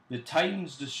 the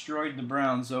Titans destroyed the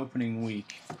Browns opening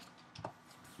week.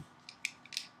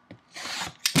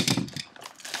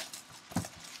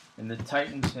 And the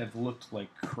Titans have looked like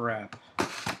crap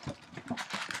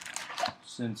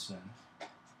since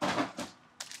then.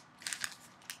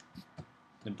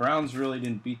 The Browns really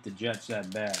didn't beat the Jets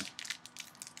that bad.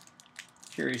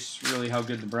 Curious really how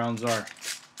good the Browns are.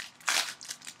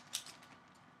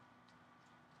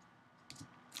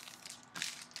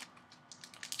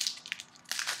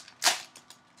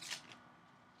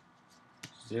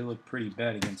 They look pretty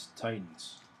bad against the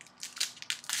Titans.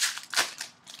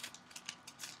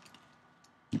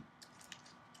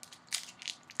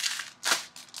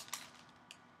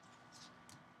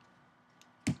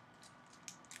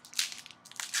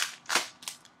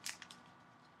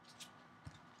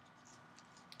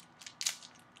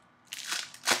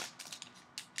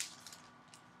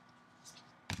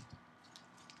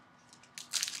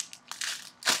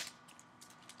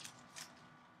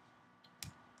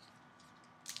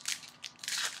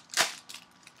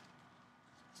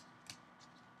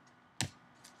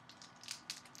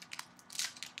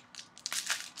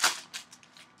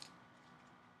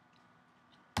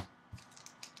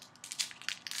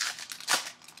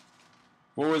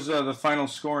 What was the final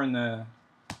score in the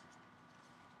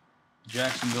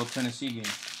Jacksonville, Tennessee game?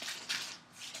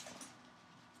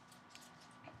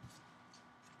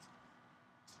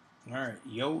 All right,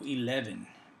 Yo 11,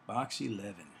 box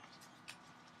 11.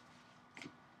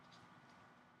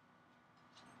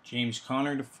 James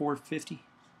Conner to 450.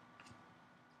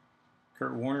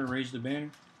 Kurt Warner raised the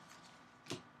banner.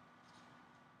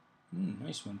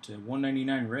 Nice one to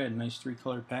 199 red. Nice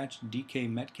 3-color patch. DK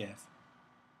Metcalf.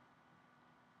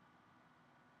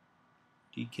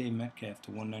 DK Metcalf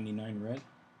to 199 red.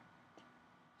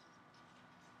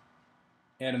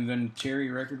 Adam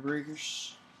Vinatieri record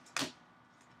breakers.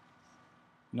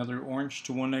 Another orange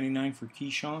to 199 for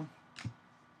Keyshawn.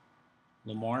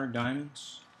 Lamar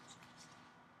diamonds.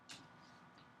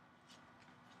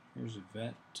 Here's a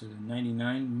vet to the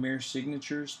 99. Mirror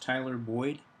signatures. Tyler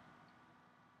Boyd.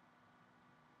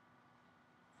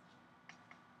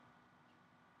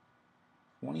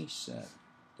 $27.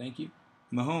 Thank you.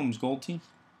 Mahomes gold team.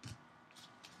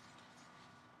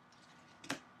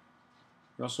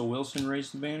 Russell Wilson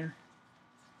raised the banner.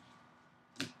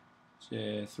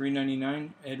 It's $3.99.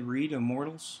 Ed Reed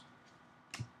Immortals.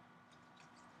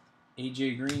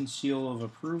 AJ Green seal of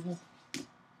approval.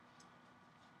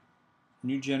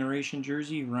 New generation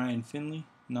jersey. Ryan Finley,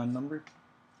 non-numbered.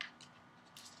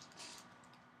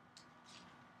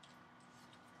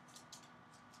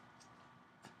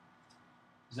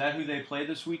 Is that who they play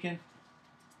this weekend?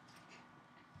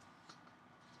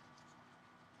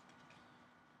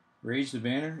 Raise the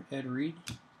banner, Ed Reed.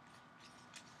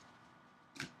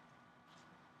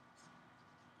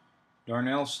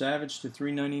 Darnell Savage to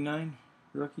 $3.99,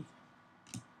 rookie.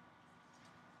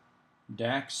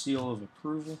 Dak seal of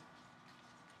approval.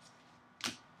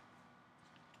 To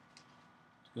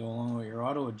go along with your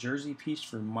auto, a jersey piece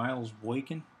for Miles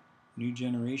Boykin. New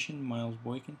generation, Miles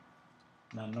Boykin,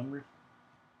 non-numbered.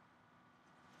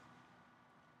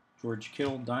 George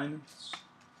Kittle diamonds.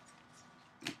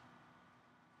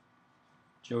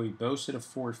 Joey Bosa to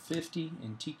 450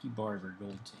 and Tiki Barber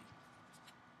gold team.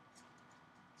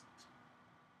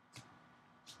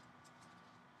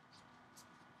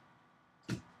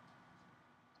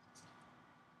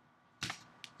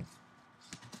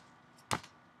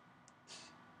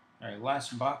 All right,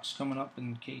 last box coming up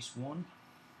in case 1.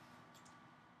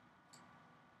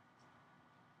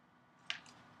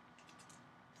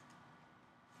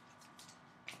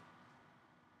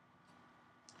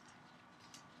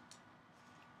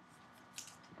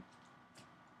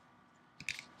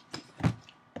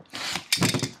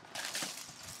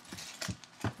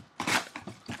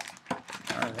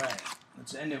 All right,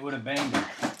 let's end it with a banger.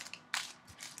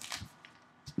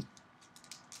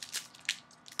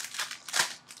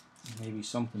 Maybe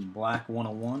something black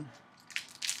 101.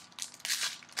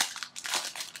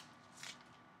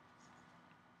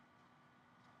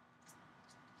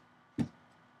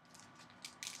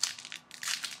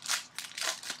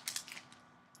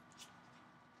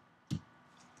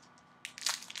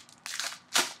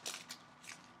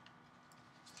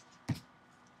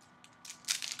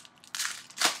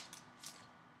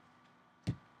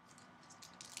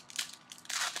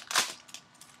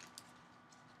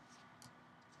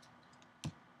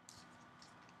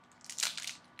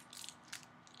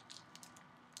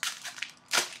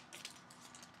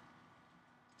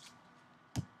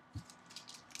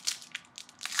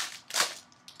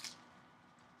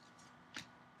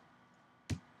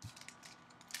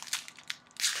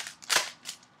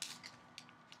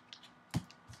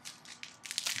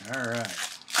 All right.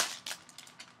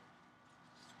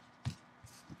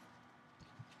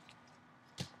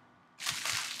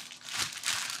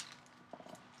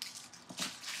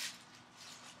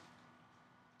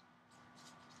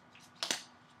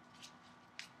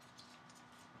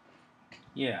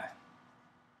 Yeah,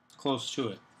 close to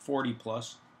it. 40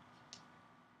 plus.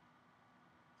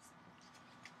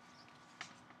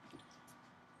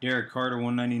 Derek Carter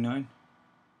 199.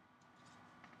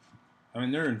 I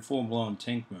mean, they're in full-blown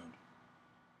tank mode.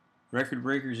 Record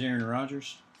breakers, Aaron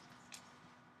Rodgers.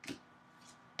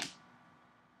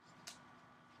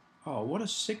 Oh, what a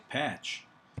sick patch.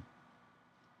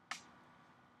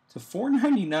 To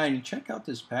 $4.99. Check out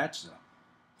this patch, though.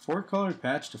 4-color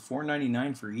patch to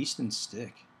 $4.99 for Easton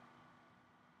Stick.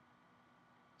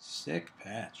 Sick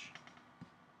patch.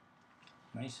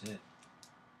 Nice hit.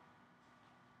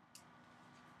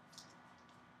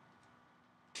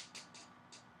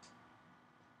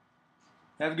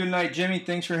 Have a good night, Jimmy.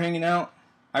 Thanks for hanging out.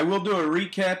 I will do a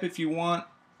recap if you want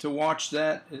to watch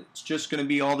that. It's just going to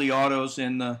be all the autos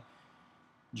and the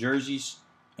jerseys.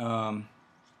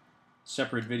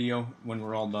 Separate video when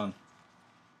we're all done.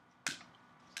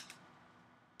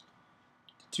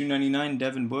 299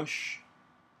 Devin Bush.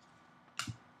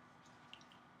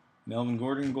 Melvin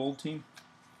Gordon gold team.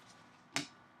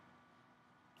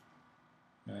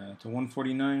 To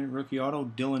 149 rookie auto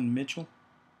Dylan Mitchell.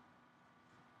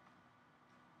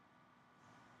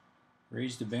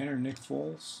 Raise the banner Nick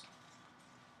Foles.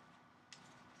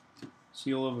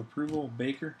 Seal of approval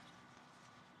Baker.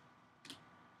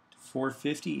 To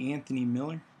 450 Anthony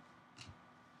Miller.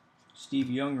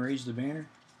 Steve Young raised the banner.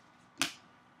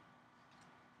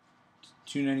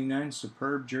 299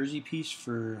 superb jersey piece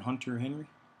for Hunter Henry.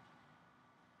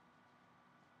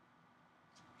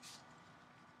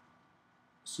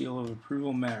 Seal of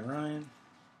approval Matt Ryan.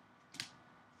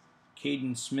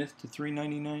 Caden Smith to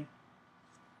 399.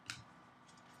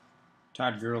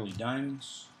 Todd Gurley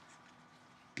diamonds.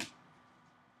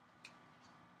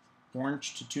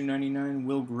 Orange to 299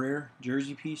 Will Greer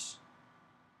jersey piece.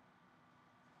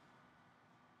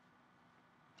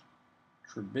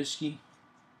 Trubisky.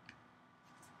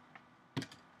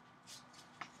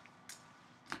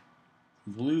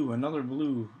 Blue, another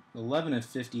blue, 11 of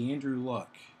 50, Andrew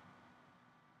Luck.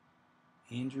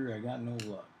 Andrew, I got no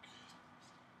luck.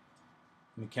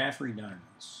 McCaffrey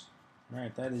diamonds.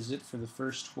 Alright, that is it for the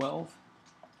first 12.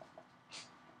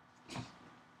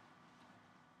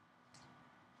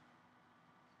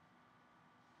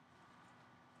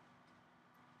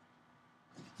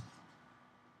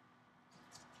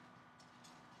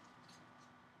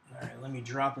 Alright, let me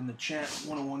drop in the chat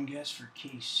 101 guess for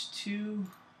case 2.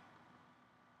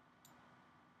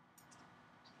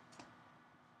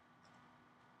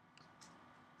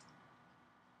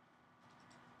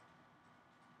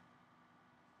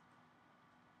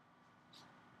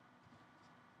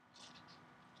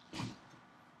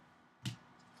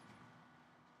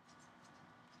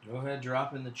 Go ahead,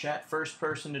 drop in the chat. First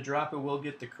person to drop it will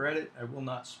get the credit. I will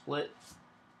not split.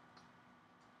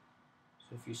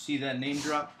 So if you see that name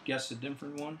drop, guess a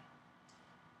different one.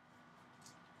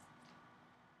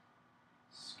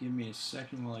 Just give me a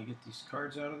second while I get these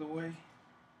cards out of the way.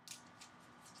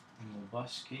 And we'll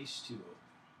bust case 2 open.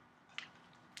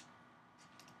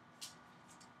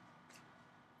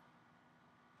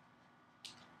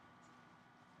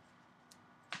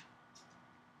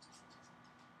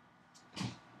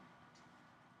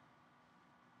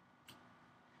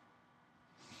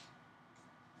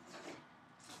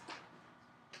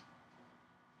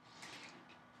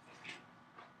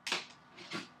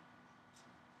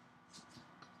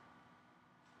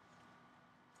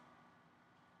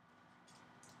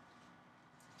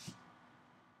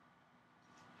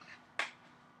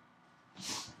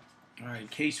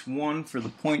 Alright, case 1 for the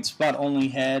point spot only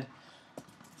had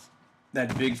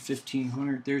that big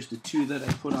 1500. There's the 2 that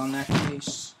I put on that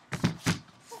case.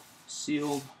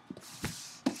 Sealed.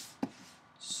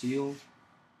 Sealed.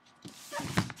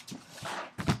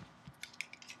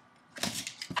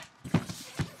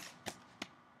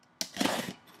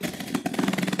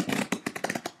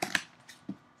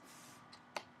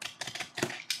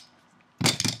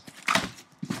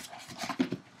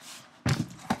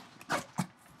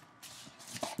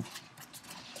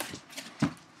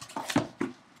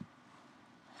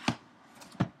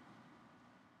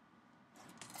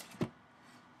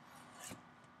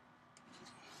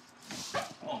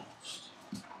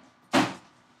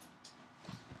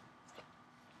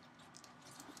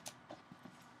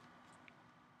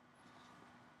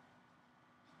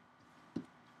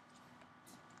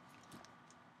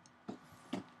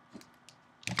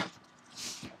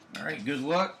 All right, good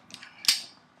luck.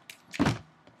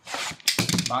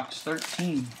 Box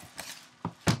 13.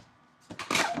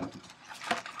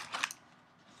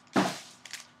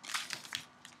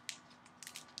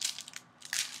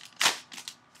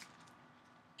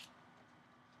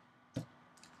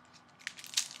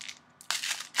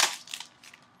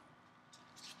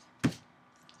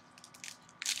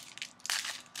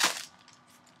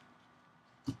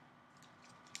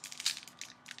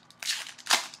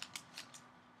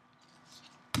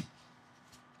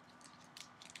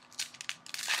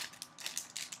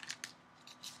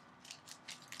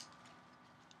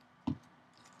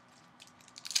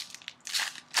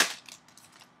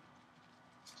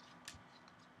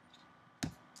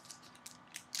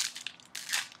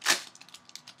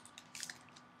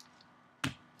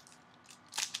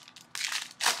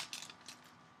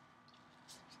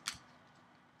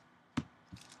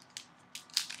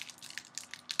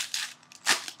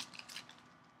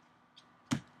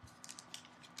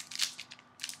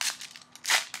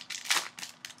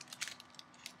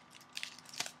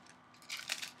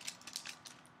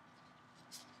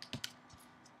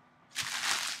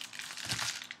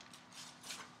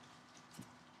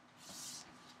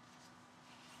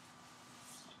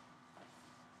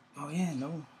 yeah,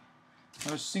 no.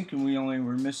 I was thinking we only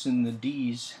were missing the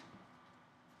D's.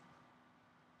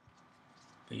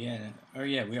 But yeah, oh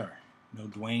yeah, we are. No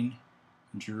Dwayne,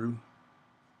 Drew,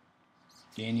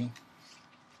 Daniel.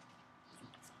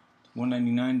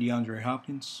 199 DeAndre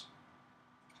Hopkins.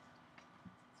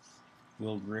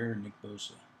 Will Greer, Nick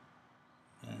Bosa.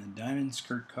 Diamonds,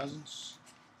 Kirk Cousins.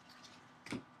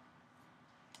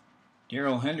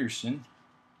 Darrell Henderson.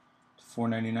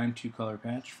 499 two-color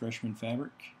patch, freshman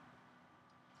fabric.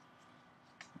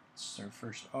 It's our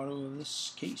first auto of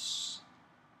this case.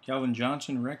 Calvin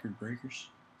Johnson, record breakers.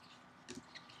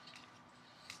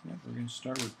 Yep, we're going to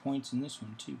start with points in this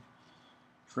one too.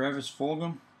 Travis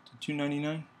Fulgham to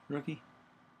 299 rookie.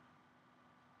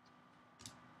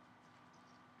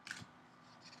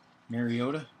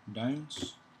 Mariota,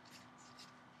 diamonds.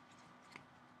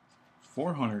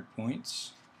 400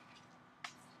 points.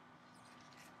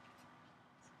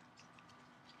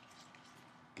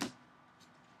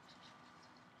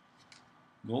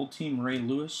 Gold team Ray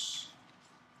Lewis.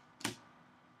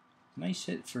 Nice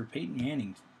hit for Peyton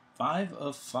Manning. 5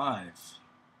 of 5.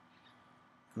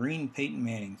 Green Peyton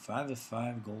Manning. 5 of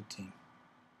 5 gold team.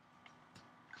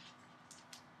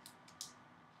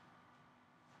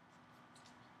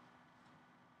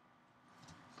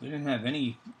 We didn't have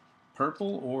any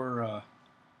purple or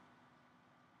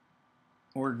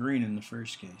green in the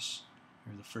first case,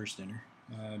 or the first inner.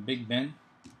 Big Ben.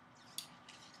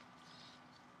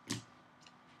 To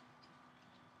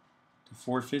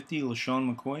 450,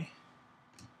 LaShawn McCoy.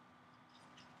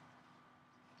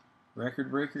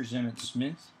 Record breakers, Emmitt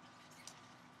Smith.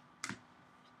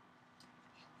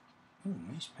 Oh,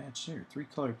 nice patch there.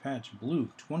 3-color patch, blue.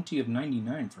 20 of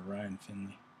 99 for Ryan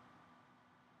Finley.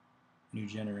 New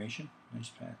generation. Nice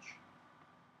patch.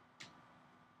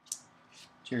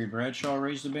 Terry Bradshaw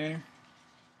raised the banner.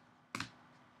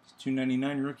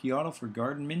 299 rookie auto for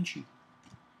Gardner Minshew.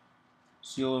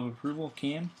 Seal of approval,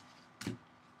 Cam.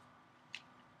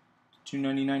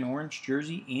 299 orange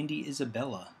jersey, Andy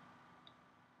Isabella.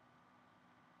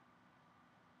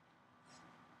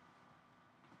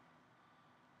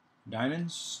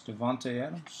 Diamonds, Devontae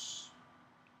Adams.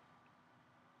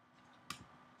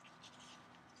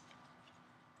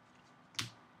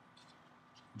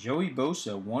 Joey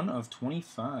Bosa, 1 of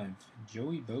 25.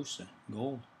 Joey Bosa,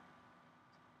 gold.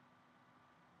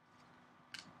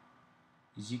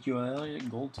 Ezekiel Elliott,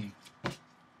 gold team.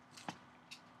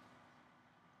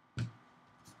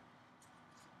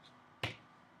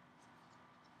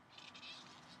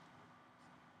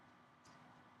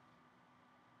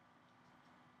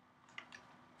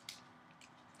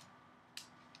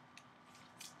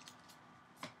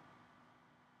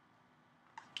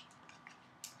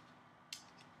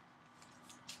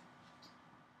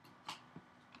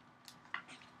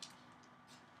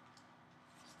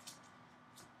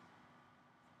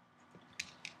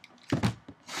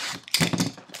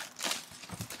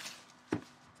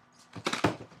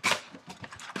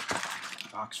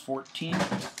 Box 14.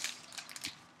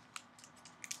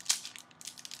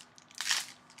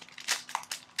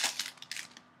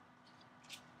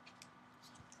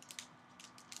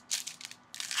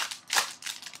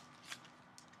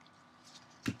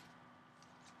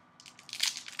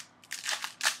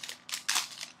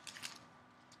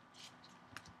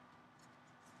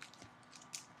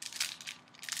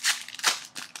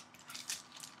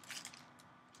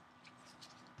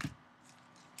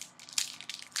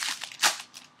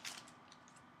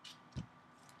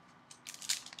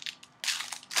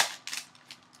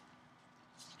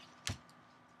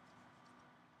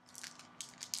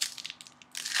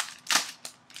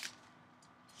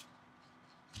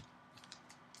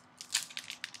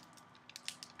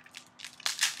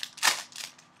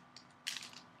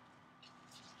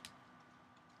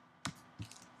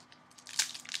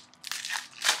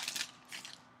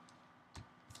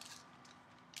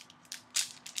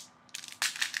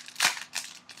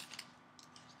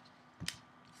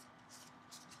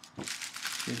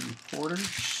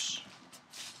 Reporters.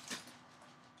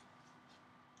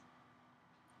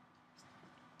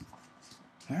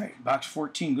 All right, box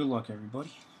 14. Good luck,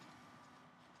 everybody.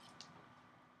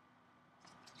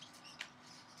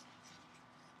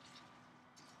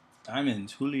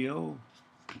 Diamonds, Julio.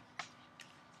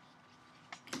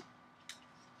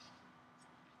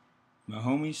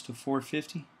 Mahomes to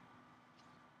 450.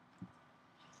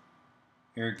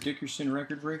 Eric Dickerson,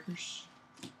 record breakers.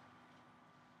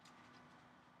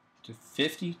 To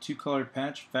 50, 2-color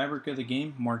patch, fabric of the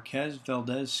game, Marquez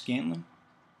Valdez-Scantling.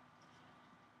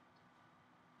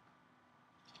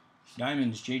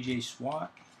 Diamonds, J.J.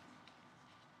 Swat.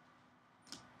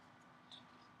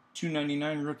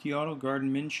 299 rookie auto, Gardner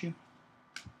Minshew.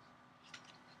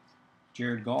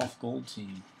 Jared Goff, gold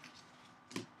team.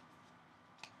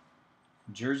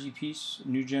 Jersey piece,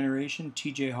 new generation,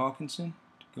 TJ Hawkinson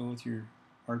to go with your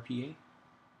RPA.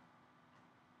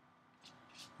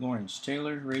 Lawrence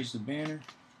Taylor, raise the banner.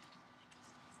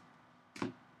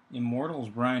 Immortals,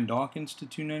 Brian Dawkins to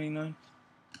 299.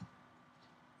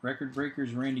 Record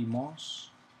breakers, Randy Moss.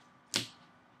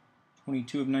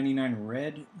 22 of 99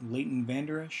 red, Leighton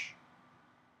Vander Esch.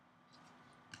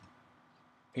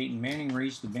 Peyton Manning,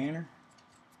 raise the banner.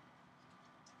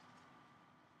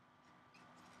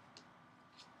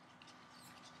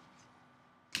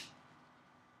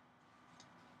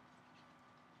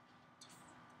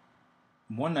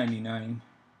 $199,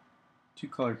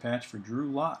 two-color patch for Drew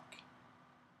Lock.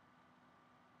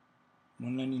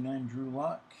 $199 Drew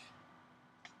Lock.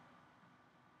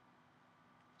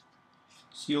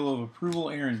 Seal of approval,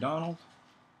 Aaron Donald.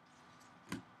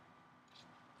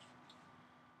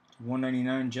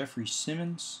 $199 Jeffrey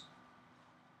Simmons.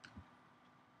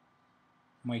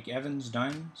 Mike Evans,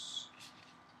 diamonds.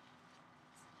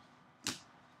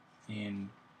 And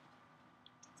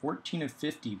 14 of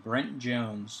 50, Brent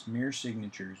Jones, mirror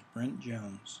signatures, Brent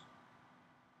Jones.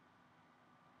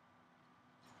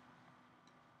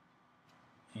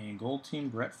 And gold team,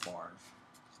 Brett Favre.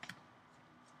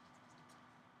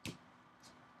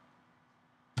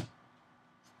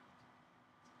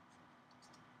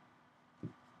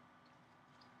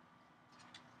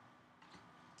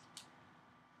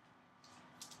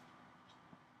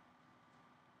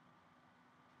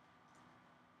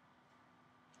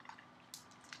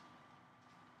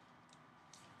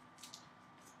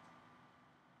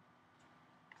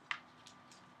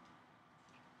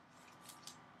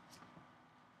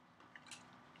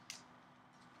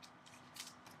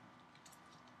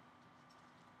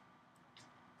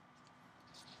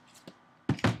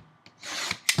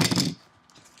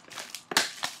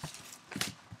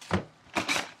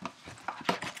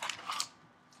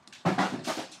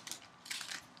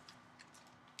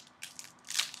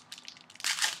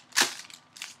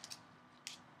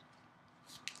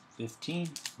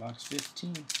 Box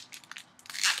 15.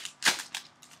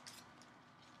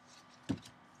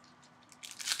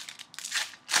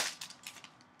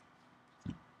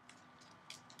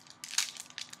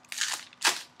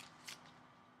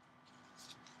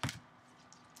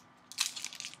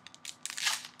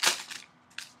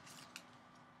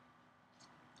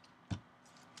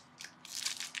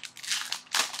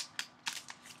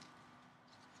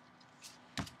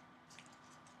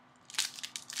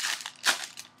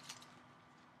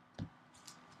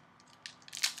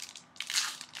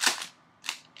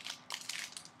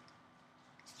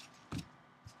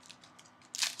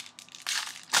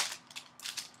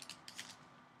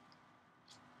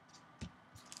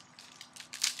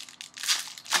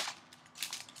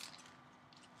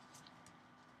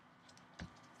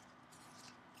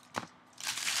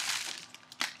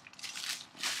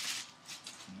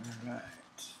 Alright.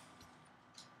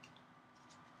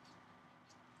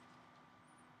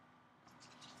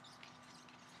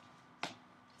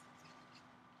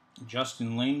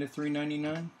 Justin Lane to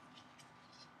 399.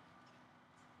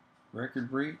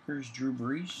 Record breakers, Drew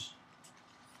Brees.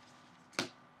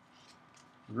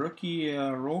 Rookie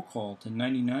roll call to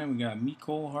 99. We got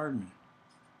Mecole Hardman.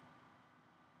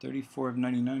 34 of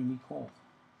 99, Mecole.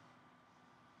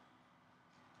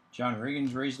 John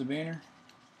Riggins raised the banner.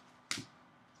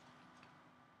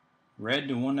 Red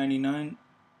to 199,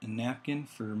 a napkin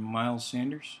for Miles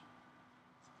Sanders.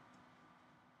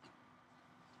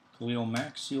 Khalil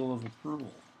Mack, seal of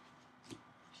approval.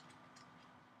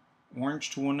 Orange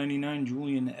to 199,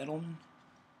 Julian Edelman.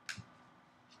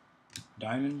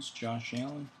 Diamonds, Josh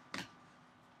Allen.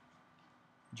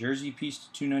 Jersey piece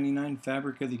to 299,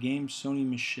 fabric of the game, Sony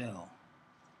Michel.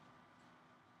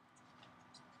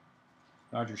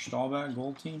 Roger Staubach,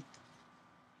 gold team.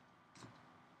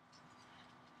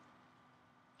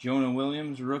 Jonah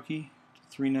Williams, rookie,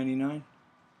 to 399.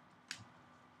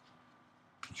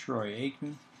 Troy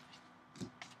Aikman.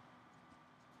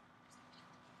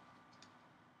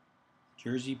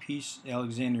 Jersey piece,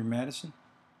 Alexander Madison.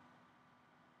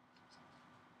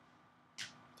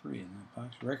 3 in that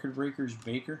box. Record breakers,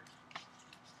 Baker.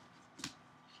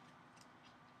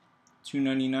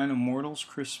 299 Immortals,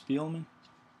 Chris Spielman.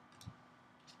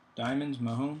 Diamonds,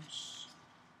 Mahomes.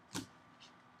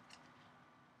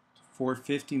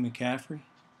 450 McCaffrey.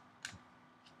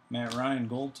 Matt Ryan,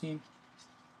 gold team.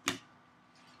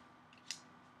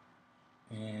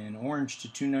 And orange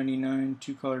to 299,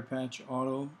 two-color patch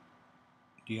auto,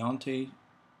 Deontay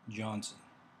Johnson.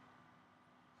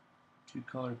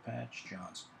 Two-color patch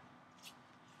Johnson.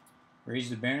 Raise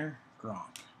the banner,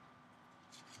 Gronk.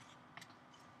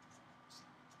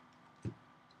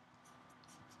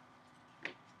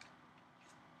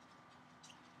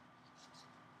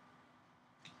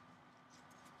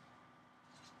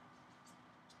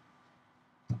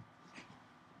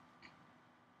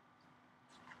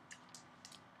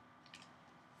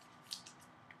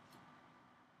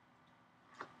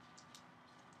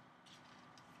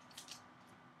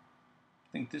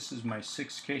 I think this is my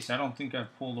 6th case. I don't think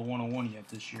I've pulled a 101 yet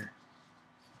this year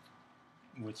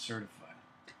with certified.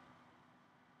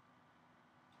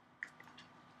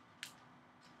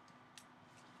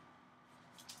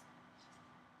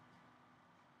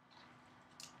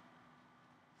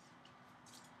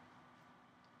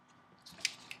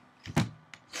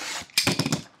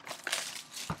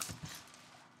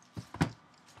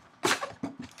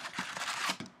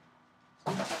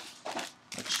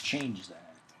 Let's change that.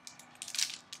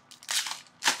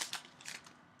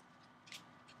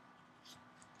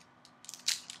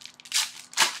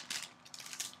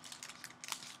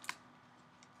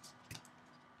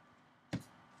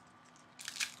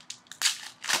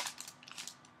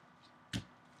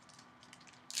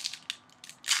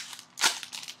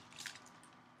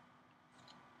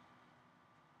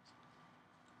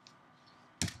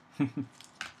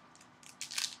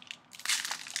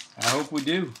 I hope we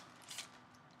do.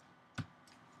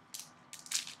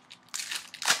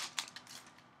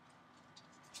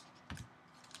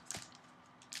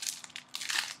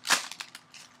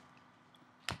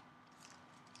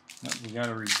 Oh, we got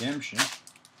a redemption.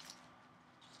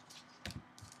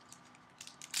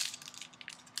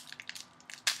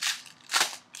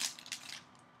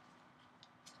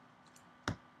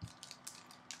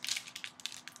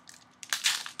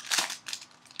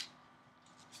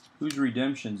 Who's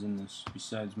redemptions in this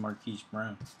besides Marquise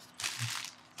Brown?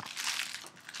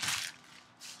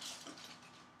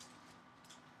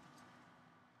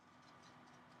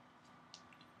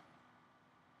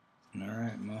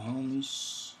 Alright,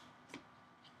 Mahomes.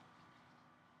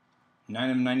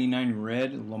 9/99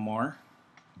 red, Lamar.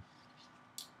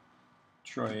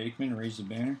 Troy Aikman, raise the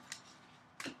banner.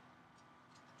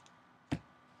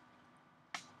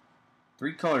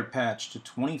 3-color patch to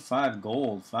 25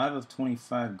 gold. 5 of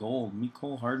 25 gold.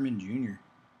 Mecole Hardman Jr.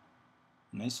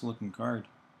 Nice looking card.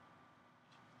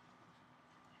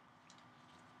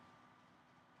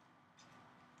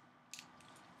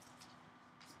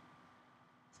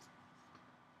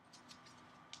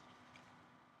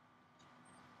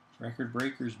 Record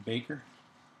breakers Baker.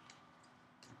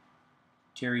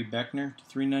 Terry Beckner to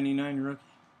 3/99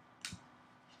 rookie.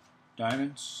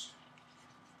 Diamonds.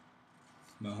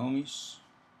 Mahomes.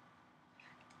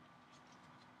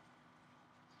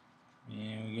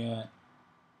 And we got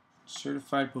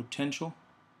certified potential.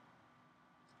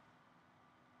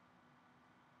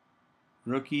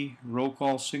 Rookie roll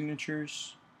call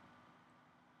signatures.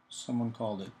 Someone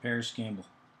called it Paris Campbell.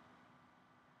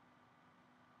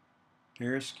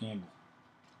 Paris Campbell.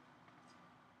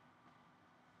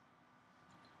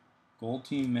 Gold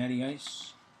team Matty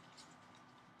Ice.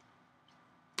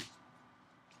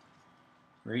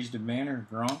 Raised a banner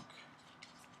Gronk.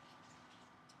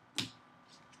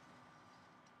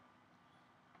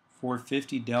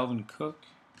 .450 Dalvin Cook.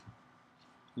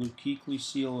 Luke Kuechly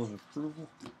seal of approval.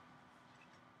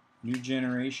 New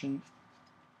generation.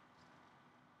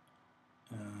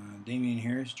 Damian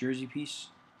Harris jersey piece.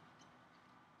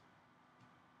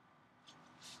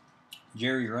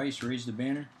 Jerry Rice raised the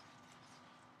banner.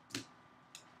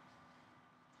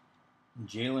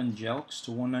 Jalen Jelks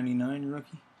to 1/99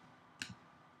 rookie.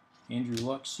 Andrew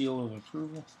Luck seal of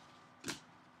approval.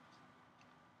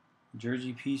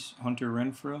 Jersey piece Hunter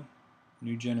Renfrow.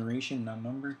 New generation, not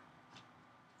numbered.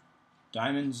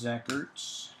 Diamonds Zach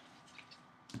Ertz.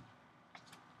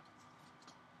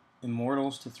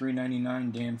 Immortals to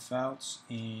 3/99 Dan Fouts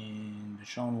and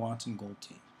Deshaun Watson gold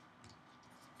team.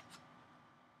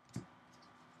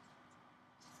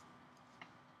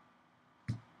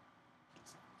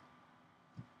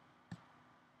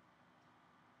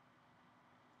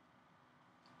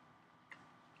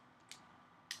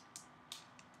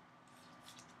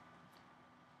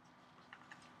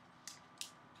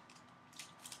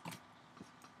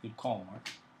 Good call, Mark.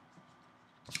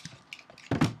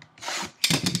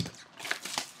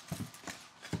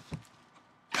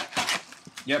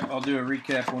 Yep, I'll do a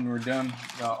recap when we're done.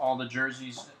 All the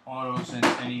jerseys, autos, and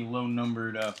any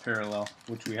low-numbered parallel,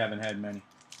 which we haven't had many.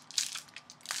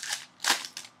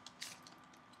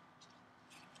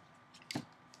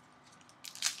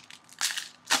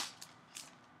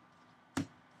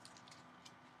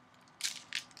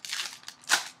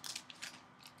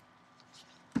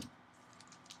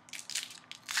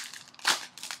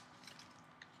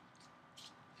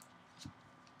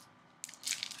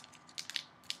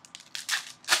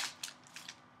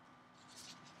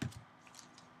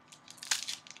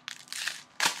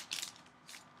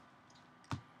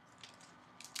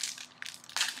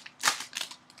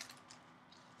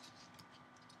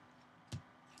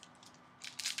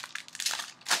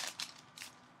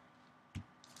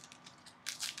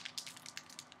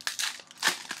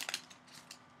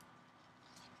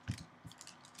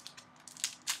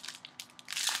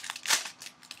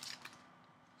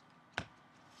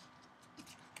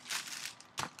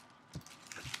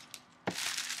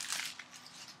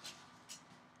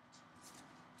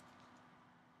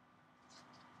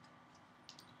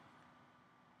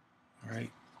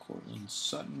 Cortland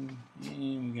Sutton,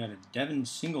 and we got a Devin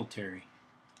Singletary.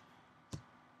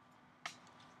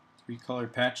 3-color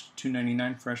patch,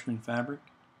 $2.99 freshman fabric.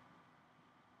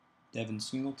 Devin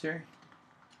Singletary.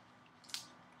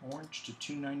 Orange to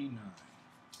 $2.99.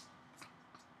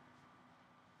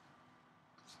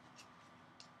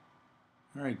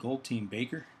 All right, gold team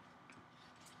Baker.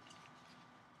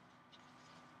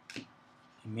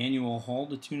 Emmanuel Hall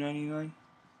to $2.99.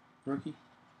 Rookie.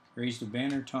 Raise the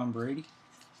banner, Tom Brady.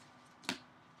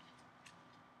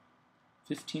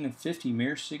 15 of 50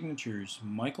 Mayor signatures,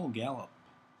 Michael Gallup.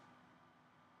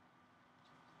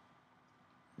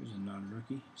 There's a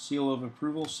non-rookie. Seal of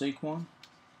approval, Saquon.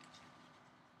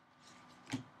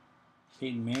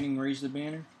 Peyton Manning, raise the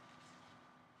banner.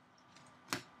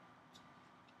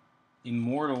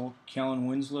 Immortal, Kellen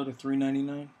Winslow to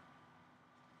 $3.99.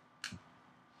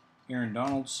 Aaron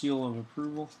Donald, seal of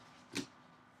approval.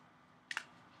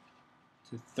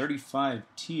 To 35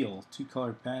 teal,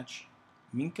 2-color patch,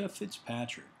 Minkah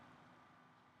Fitzpatrick.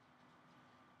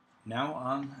 Now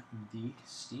on the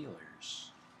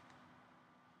Steelers.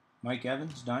 Mike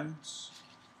Evans, diamonds.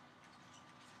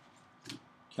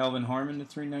 Kelvin Harmon to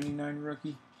 $3.99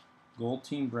 rookie. Gold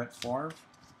team Brett Favre.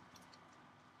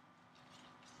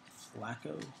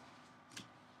 Flacco.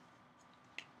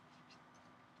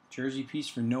 Jersey piece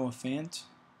for Noah Fant.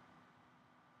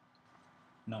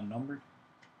 Non-numbered.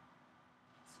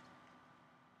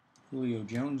 Julio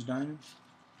Jones, diamond.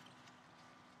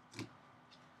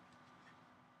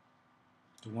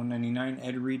 To $1.99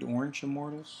 Ed Reed, orange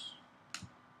immortals.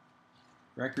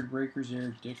 Record breakers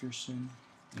Eric Dickerson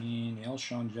and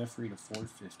Alshon Jeffrey to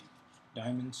 $4.50.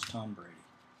 Diamonds Tom Brady.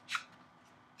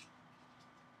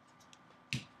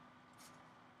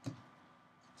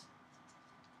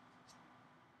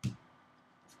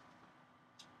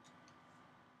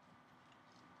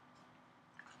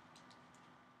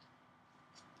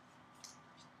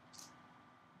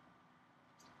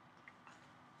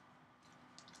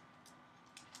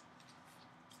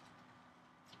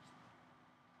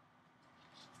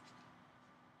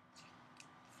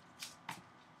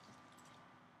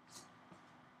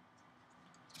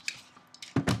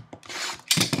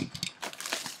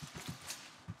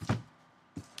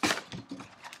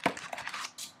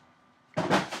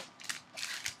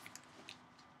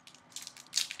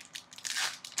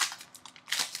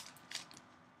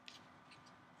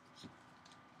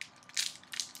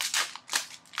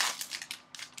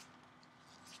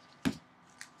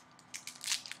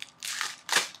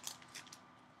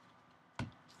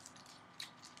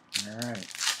 Alright,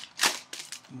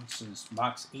 what's this?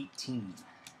 Box 18.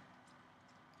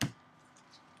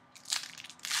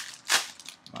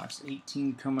 Box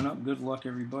 18 coming up. Good luck,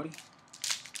 everybody.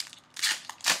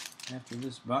 After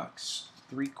this box,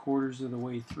 3/4 of the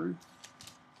way through.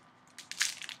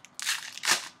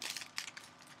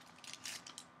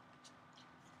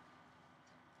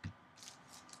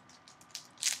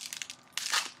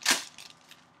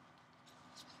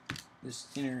 This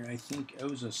inner, I think,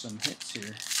 owes us some hits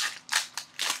here.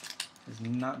 Has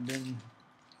not been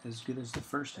as good as the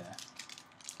first half.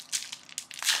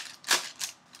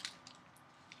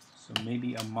 So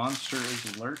maybe a monster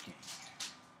is lurking.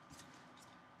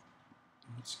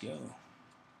 Let's go.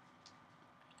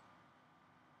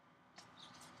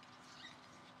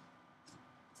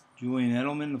 Julian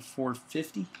Edelman to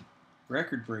 $4.50.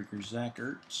 Record breaker Zach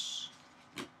Ertz.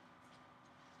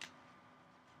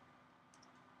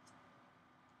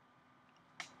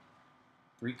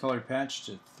 Three-color patch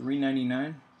to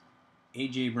 $3.99.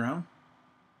 A.J. Brown.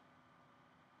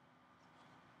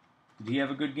 Did he have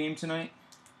a good game tonight?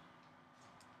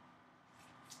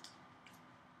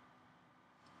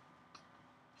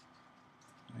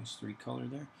 Nice 3-color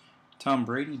there. Tom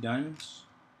Brady, diamonds.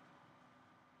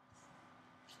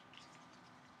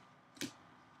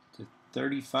 To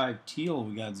 35 teal,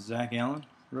 we got Zach Allen,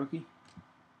 rookie.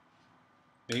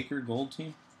 Baker, gold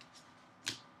team.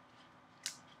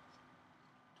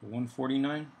 To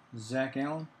 149, Zach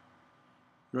Allen,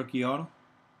 rookie auto.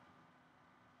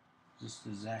 This is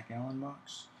the Zach Allen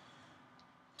box.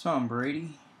 Tom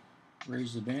Brady,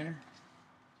 raise the banner.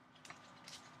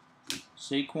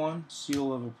 Saquon,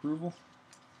 seal of approval.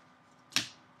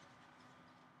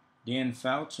 Dan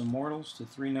Fouts, immortals to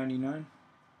 $3.99.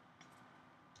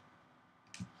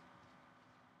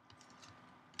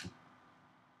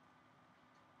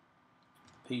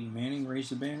 Peyton Manning, raise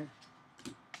the banner.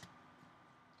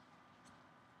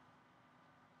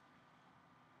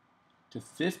 To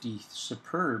 50,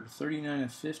 superb, 39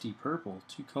 of 50, purple,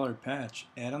 2-color patch,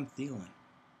 Adam Thielen.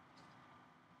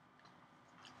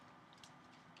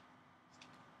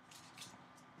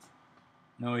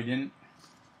 No, he didn't.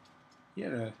 He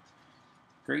had a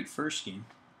Great first game.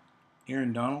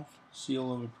 Aaron Donald,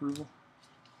 seal of approval.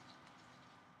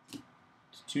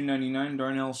 /299,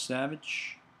 Darnell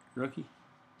Savage, rookie.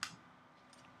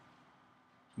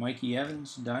 Mikey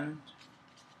Evans, diamond.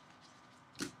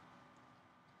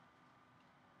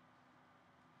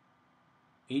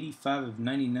 /85 of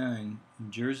 99,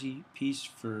 jersey piece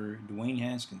for Dwayne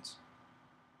Haskins.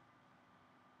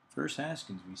 First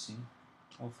Haskins we've seen.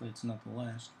 Hopefully it's not the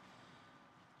last.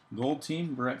 Gold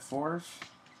team, Brett Favre.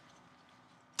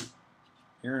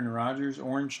 Aaron Rodgers,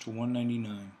 orange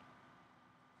 /199.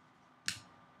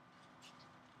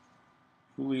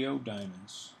 Julio,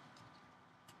 diamonds.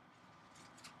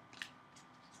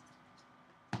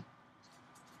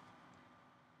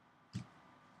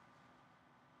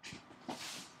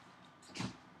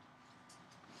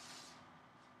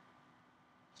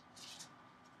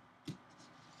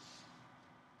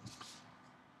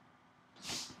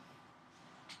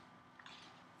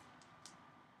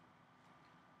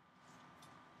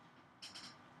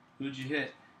 Who'd you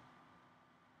hit?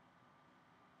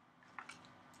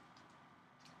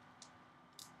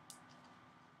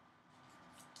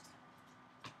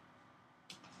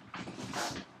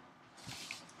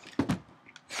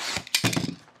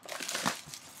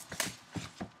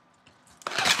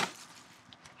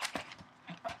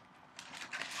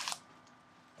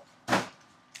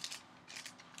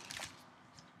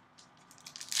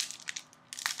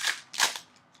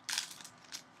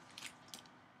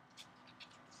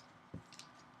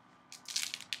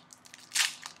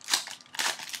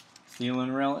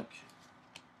 Thielen relic.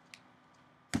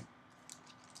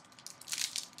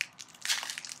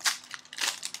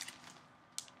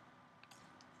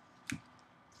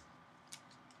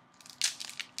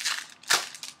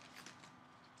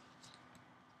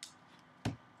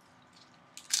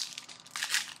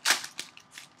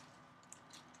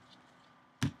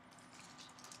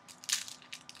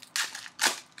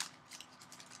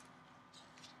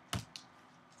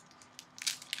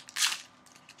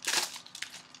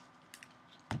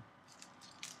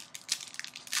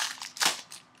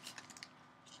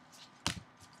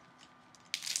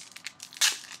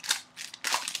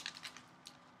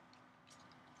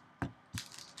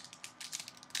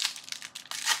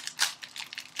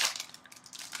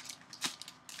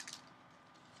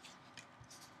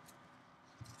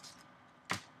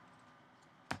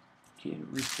 Kid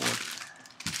reporter.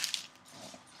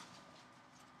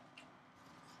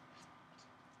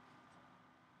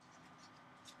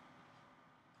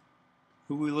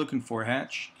 Who are we looking for?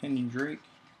 Hatch, Kenyon Drake.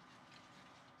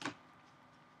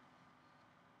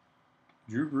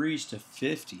 Drew Brees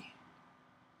 /50.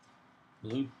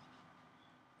 Blue.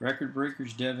 Record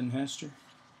breakers, Devin Hester.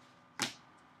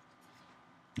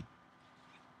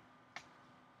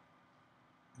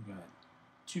 We got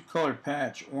two-color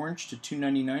patch, orange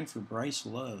 /299 for Bryce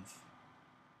Love.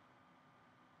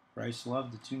 Bryce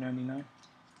Love /299.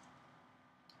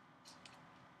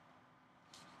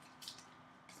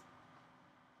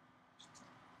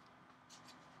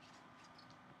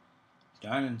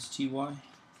 Diamonds TY.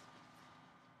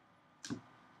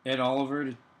 Ed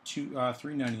Oliver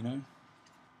 /399.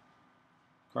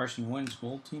 Carson Wentz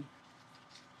gold team.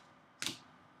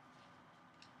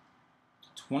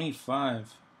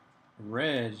 25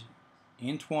 red.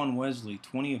 Antoine Wesley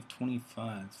 20 of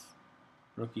 25.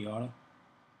 Rookie auto.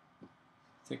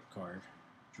 Thick card.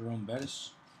 Jerome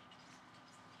Bettis.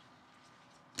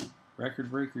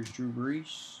 Record breakers Drew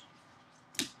Brees.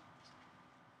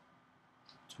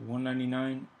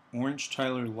 /199 orange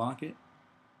Tyler Lockett.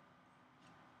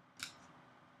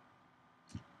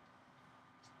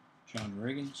 John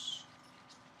Riggins.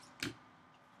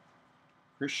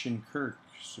 Christian Kirk,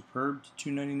 superb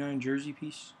 /299 jersey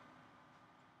piece.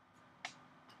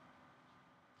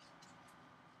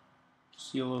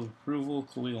 Seal of approval,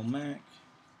 Khalil Mack.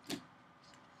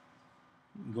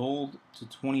 Gold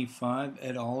 /25,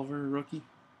 Ed Oliver, rookie.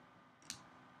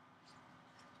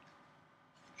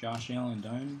 Josh Allen,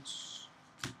 diamonds.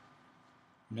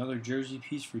 Another jersey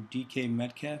piece for DK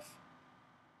Metcalf.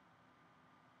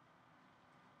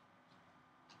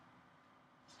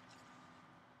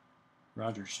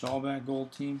 Roger Staubach,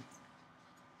 gold team.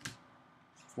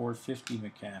 /450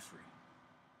 McCaffrey.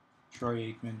 Troy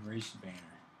Aikman, race banner.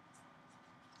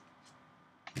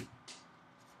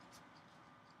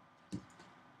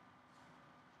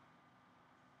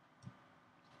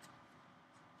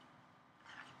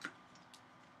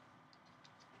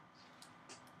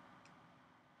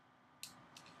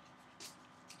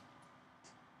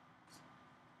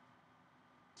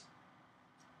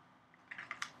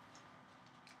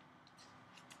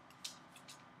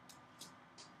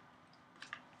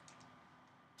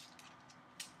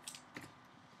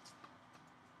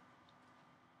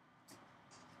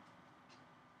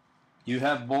 Do you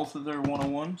have both of their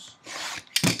 101s?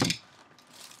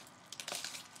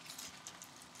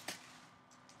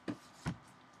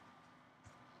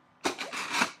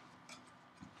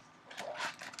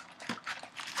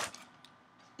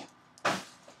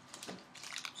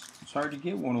 It's hard to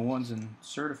get 101s in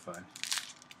certified.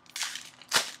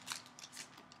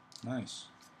 Nice.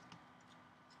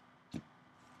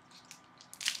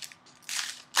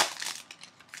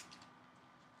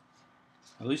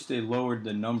 At least they lowered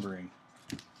the numbering.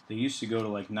 They used to go to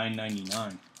like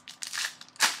 $9.99.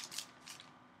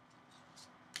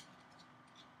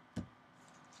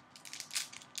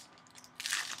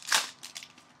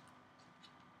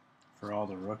 For all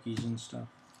the rookies and stuff.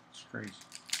 It's crazy.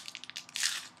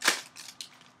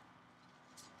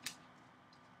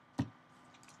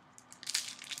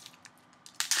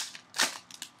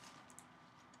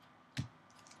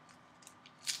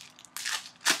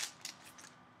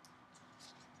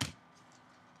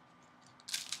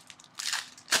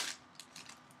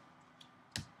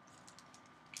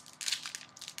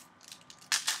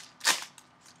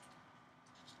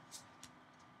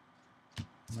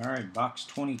 All right, box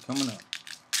 20 coming up.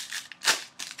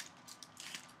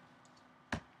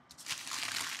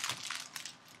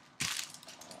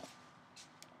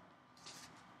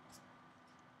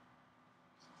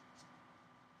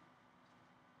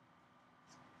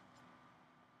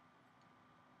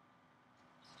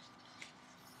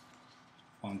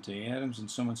 Fonte Adams,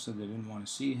 and someone said they didn't want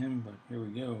to see him, but here we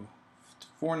go.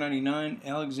 $4.99,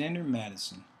 Alexander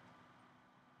Madison.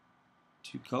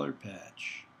 2-color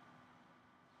patch.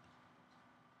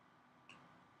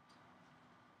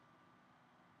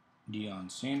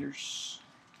 Deion Sanders.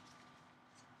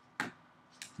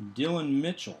 Dylan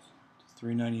Mitchell,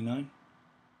 $3.99.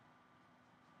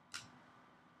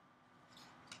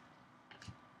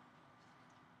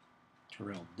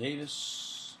 Terrell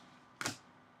Davis.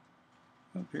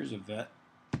 Oh, here's a vet.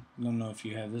 I don't know if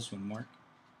you have this one, Mark.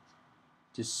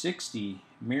 /60,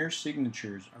 Mirror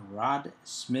Signatures, Rod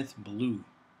Smith Blue.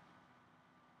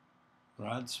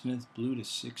 Rod Smith Blue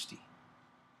 /60.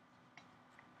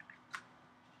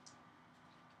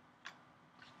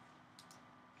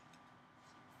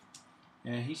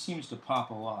 Yeah, he seems to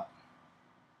pop a lot.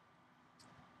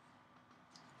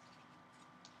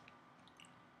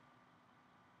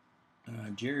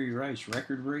 Jerry Rice,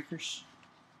 Record Breakers.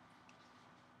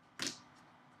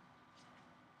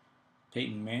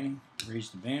 Peyton Manning,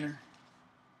 Raise the Banner.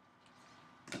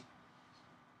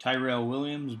 Tyrell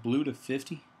Williams, Blue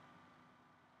 /50. I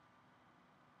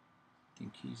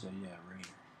think he's a, Raider.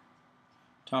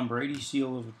 Tom Brady,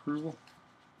 Seal of Approval.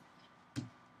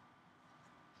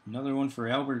 Another one for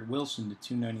Albert Wilson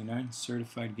 /299,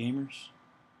 Certified Gamers.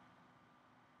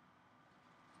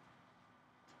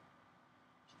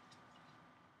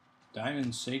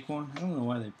 Diamond Saquon. I don't know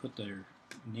why they put their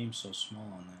name so small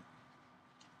on that.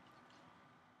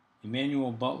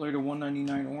 Emmanuel Butler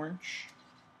 /199 orange.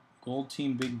 Gold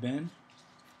Team Big Ben.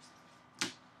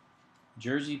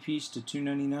 Jersey piece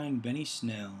 /299, Benny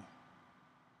Snell.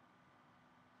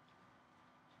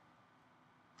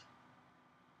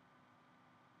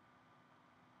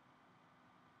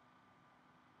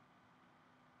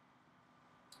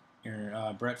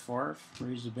 Brett Favre,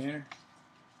 Raise the Banner.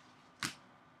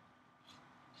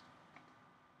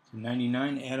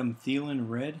 /99, Adam Thielen,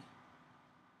 red.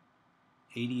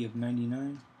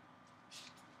 80/99.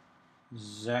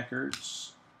 Zach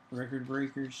Ertz, Record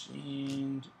Breakers,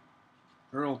 and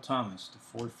Earl Thomas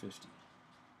 /450.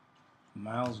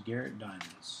 Myles Garrett,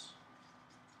 Diamonds.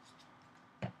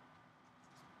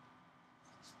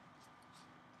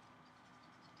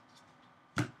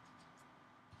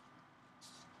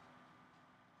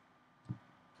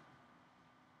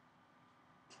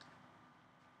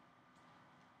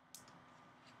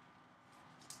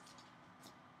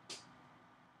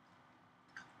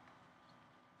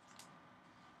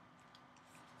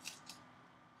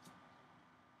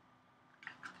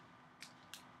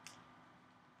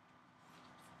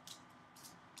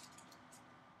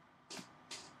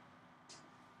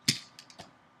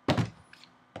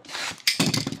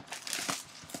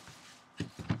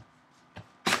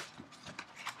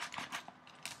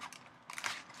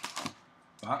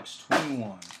 Box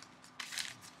 21.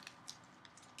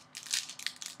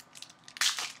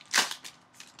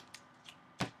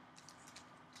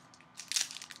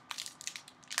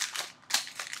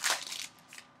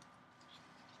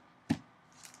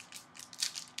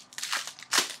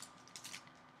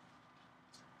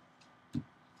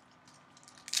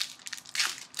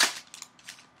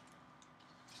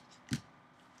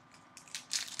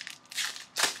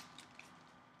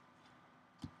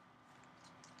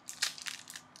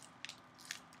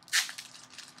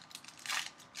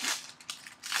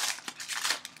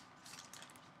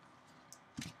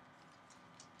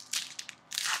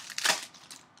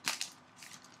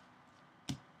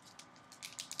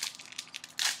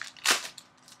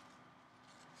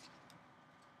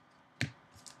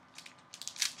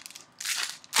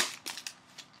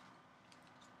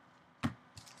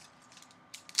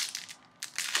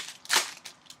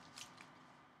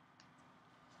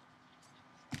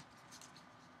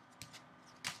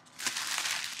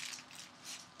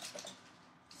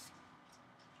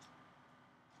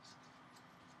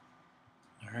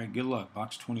 Alright, good luck.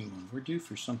 Box 21. We're due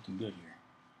for something good here.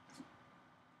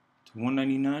 To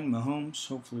 199, Mahomes.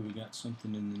 Hopefully we got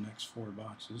something in the next 4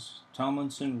 boxes.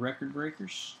 Tomlinson, record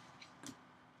breakers.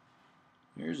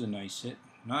 Here's a nice hit.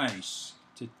 Nice.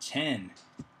 To 10.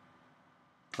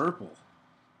 Purple.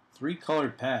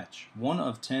 3-colored patch. 1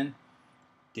 of 10.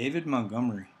 David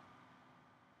Montgomery.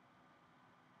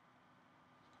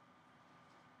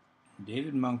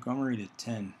 David Montgomery to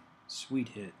 10. Sweet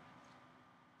hit.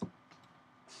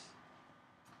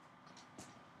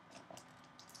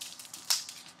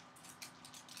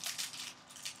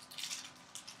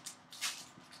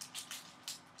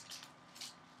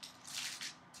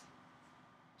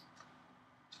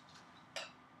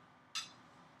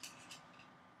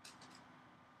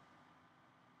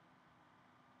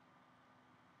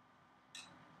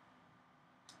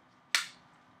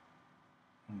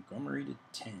 Montgomery to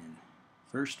 10.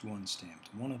 First one stamped.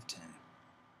 1 of 10.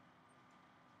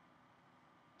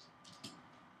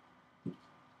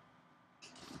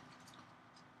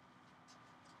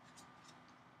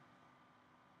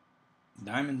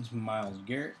 Diamonds, Myles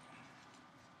Garrett.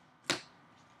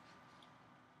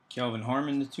 Kelvin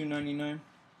Harmon to 299.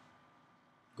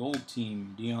 Gold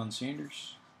team, Deion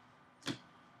Sanders.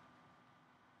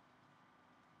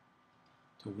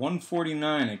 To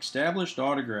 149, established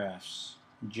autographs.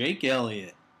 Jake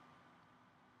Elliott.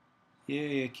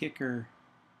 Yay, a kicker.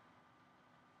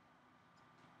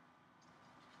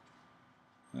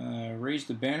 Raise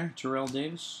the banner, Terrell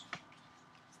Davis.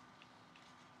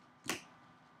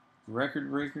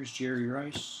 Record breakers, Jerry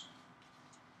Rice.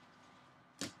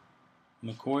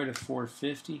 McCoy to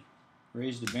 450.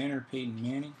 Raise the banner, Peyton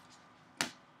Manning.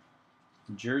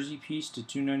 Jersey piece to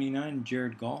 299,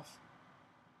 Jared Goff.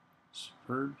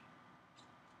 Superb.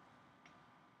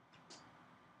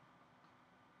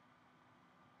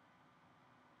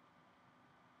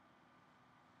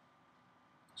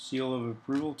 Seal of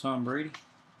approval, Tom Brady.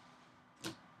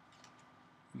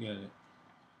 You got it.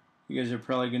 You guys are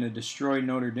probably going to destroy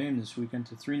Notre Dame this weekend.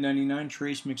 To 399,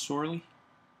 Trace McSorley.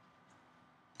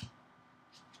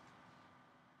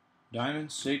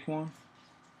 Diamonds, Saquon.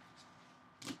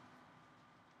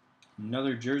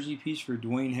 Another jersey piece for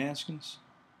Dwayne Haskins.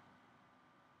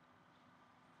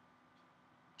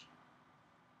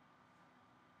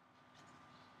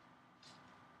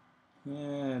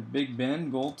 Big Ben,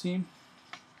 gold team.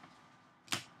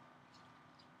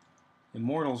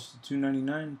 Immortals to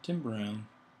 299, Tim Brown.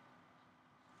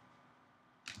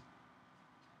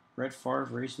 Brett Favre,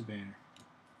 raise the banner.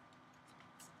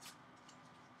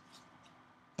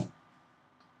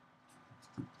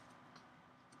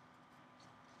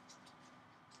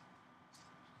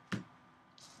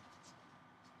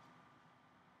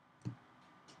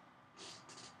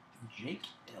 Jake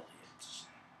Elliott.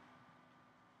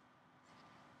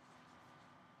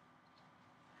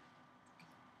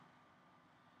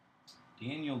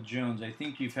 Daniel Jones, I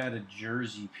think you've had a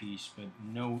jersey piece, but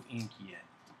no ink yet.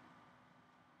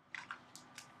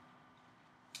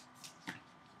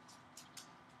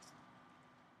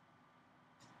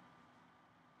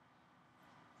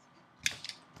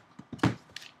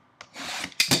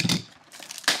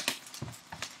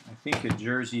 I think a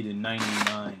jersey to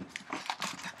 99.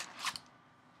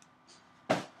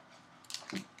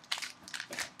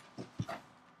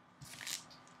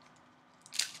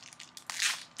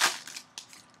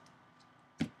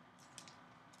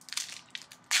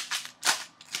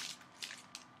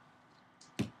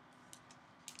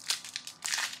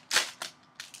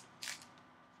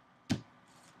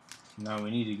 Now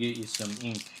we need to get you some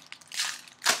ink.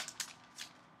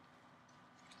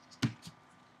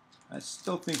 I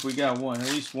still think we got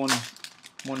at least one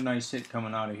nice hit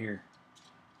coming out of here.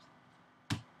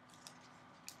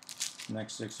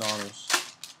 Next 6 autos.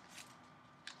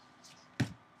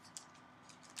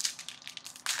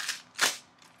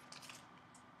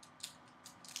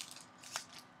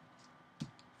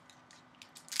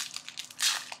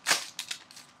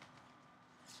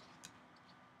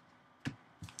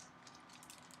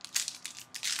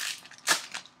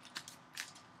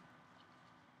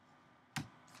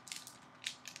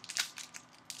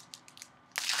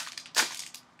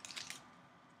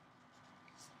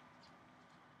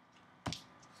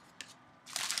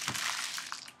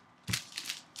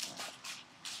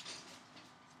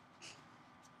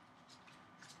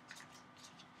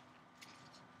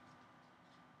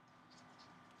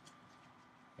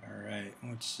 Alright,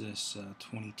 what's this?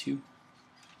 22.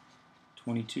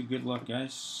 22, good luck,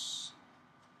 guys.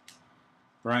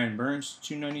 Brian Burns,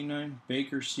 299.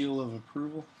 Baker, seal of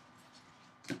approval.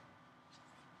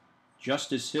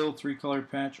 Justice Hill, 3-color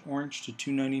patch, orange to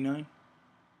 299.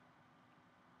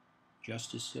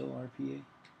 Justice Hill, RPA.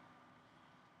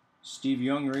 Steve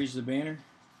Young raised the banner.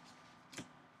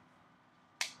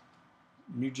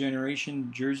 New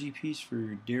generation jersey piece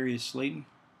for Darius Slayton,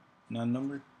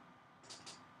 non-numbered.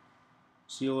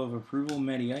 Seal of approval,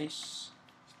 Matty Ice.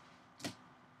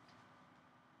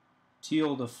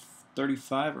 Teal to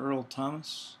 35, Earl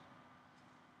Thomas.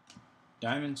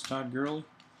 Diamonds, Todd Gurley.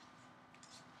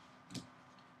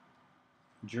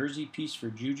 Jersey piece for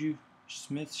Juju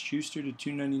Smith-Schuster to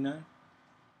 299.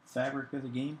 Fabric of the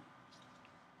game.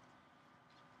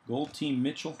 Gold team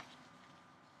Mitchell.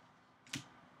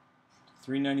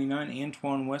 399,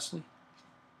 Antoine Wesley.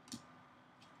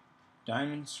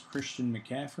 Diamonds, Christian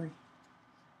McCaffrey.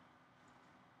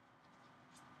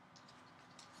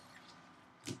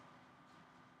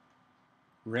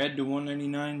 Red to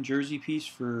 199, jersey piece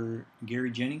for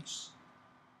Gary Jennings.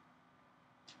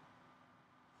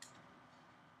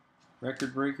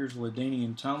 Record breakers,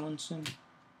 LaDainian Tomlinson.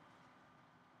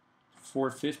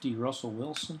 450, Russell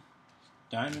Wilson.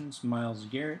 Diamonds, Myles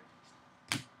Garrett.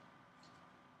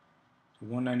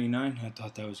 199, I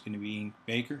thought that was going to be Ink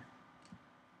Baker.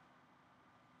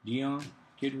 Dion,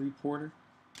 Kid Reporter.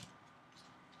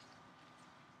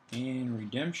 And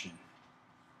redemption.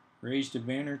 Raised a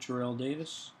banner, Terrell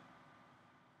Davis.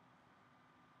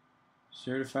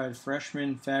 Certified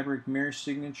freshman fabric mirror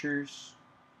signatures.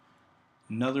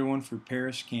 Another one for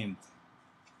Paris Campbell.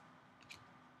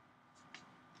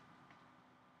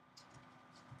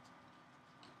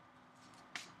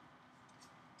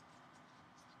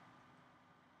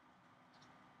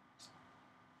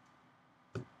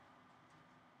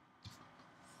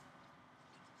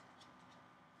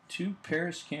 Two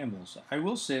Paris Campbells. I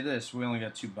will say this, we only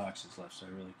got 2 boxes left, so I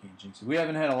really can't jinx it. We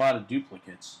haven't had a lot of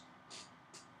duplicates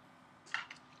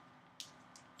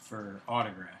for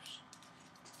autographs.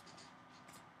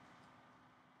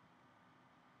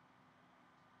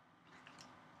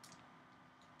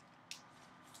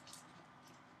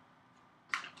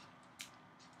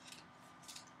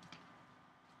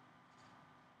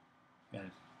 Got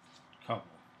a couple.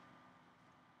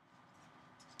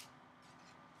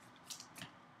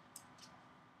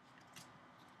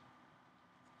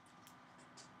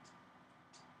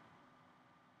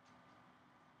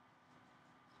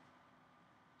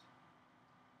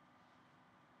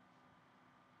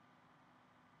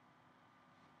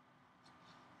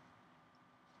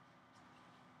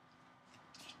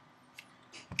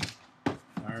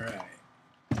 Alright,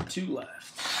 2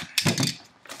 left.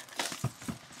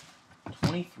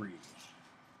 23.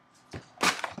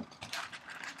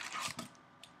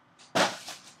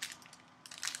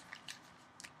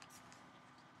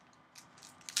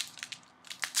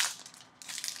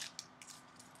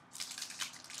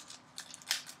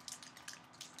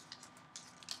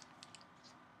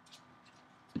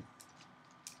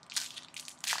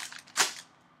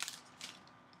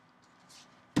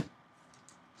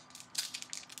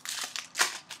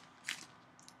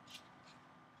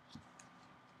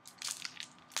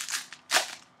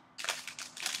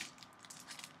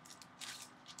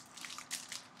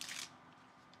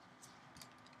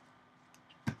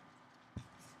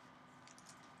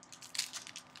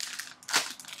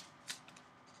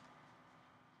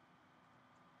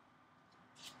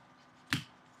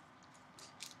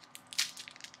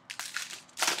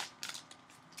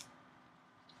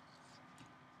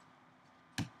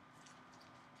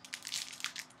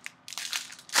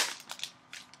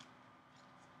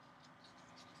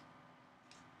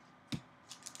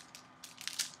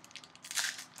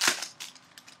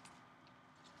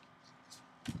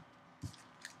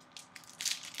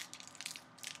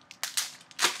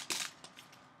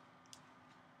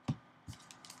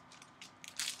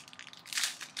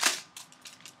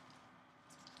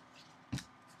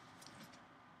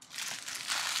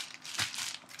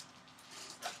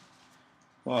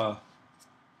 Well,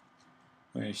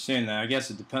 when you're saying that, I guess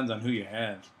it depends on who you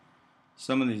have.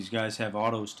 Some of these guys have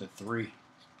autos to 3.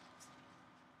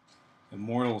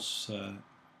 Immortals,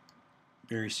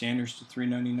 Barry Sanders to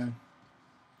 399.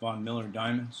 Von Miller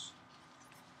Diamonds.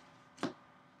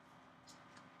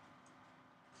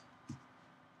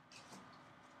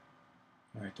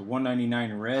 Alright, the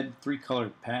 199 red,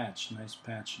 3-colored patch. Nice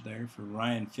patch there for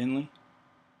Ryan Finley.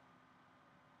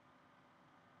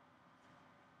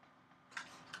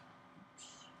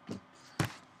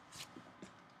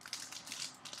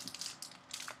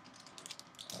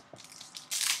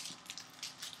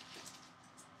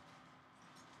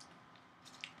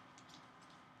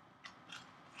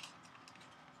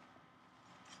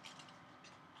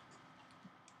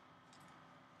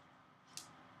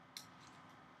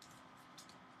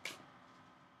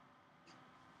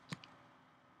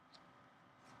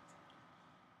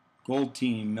 Gold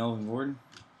team, Melvin Gordon.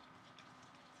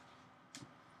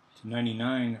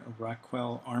 299,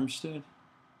 Raquel Armstead.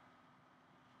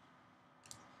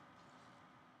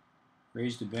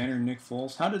 Raised the banner, Nick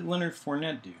Foles. How did Leonard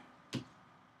Fournette do?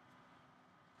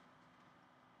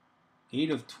 8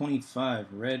 of 25,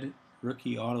 red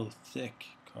rookie auto thick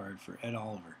card for Ed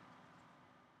Oliver.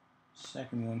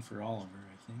 Second one for Oliver,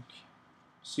 I think.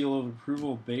 Seal of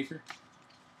approval, Baker.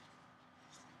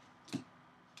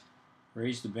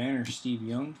 Raised the banner, Steve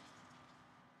Young.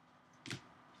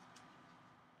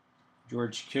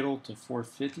 George Kittle to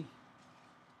 450.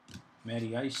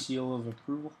 Matty Ice, seal of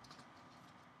approval.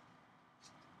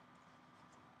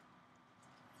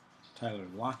 Tyler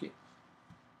Lockett.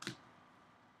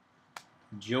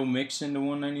 Joe Mixon to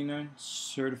 199.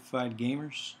 Certified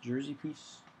Gamers, jersey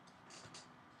piece.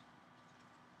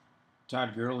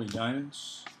 Todd Gurley,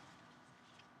 Diamonds.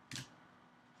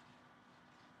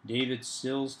 David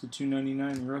Sills to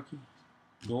 299, rookie.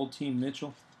 Gold Team,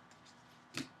 Mitchell.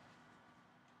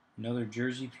 Another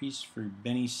jersey piece for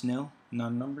Benny Snell,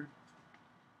 non-numbered.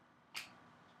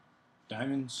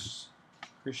 Diamonds,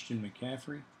 Christian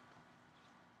McCaffrey.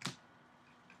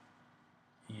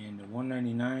 And a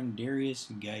 199, Darius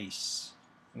Geis,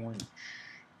 orange.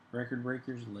 Record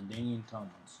breakers, LaDainian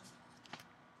Tomlinson.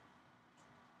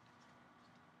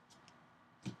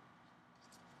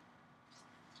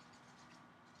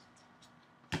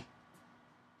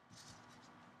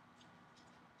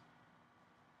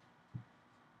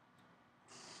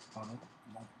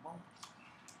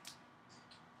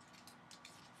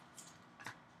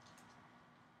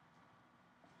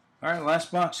 All right,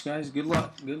 last box, guys. Good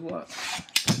luck. Good luck.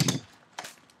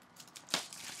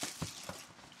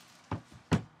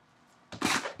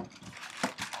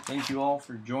 Thank you all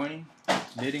for joining,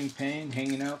 bidding, paying,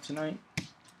 hanging out tonight.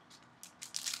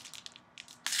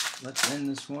 Let's end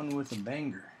this one with a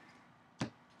banger.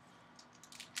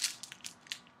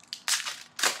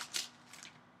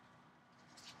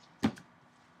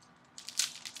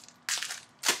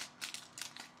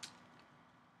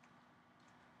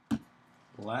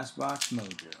 Last box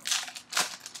mojo.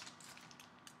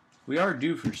 We are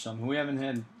due for some. We haven't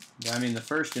had, I mean, the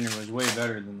first inner was way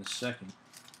better than the second.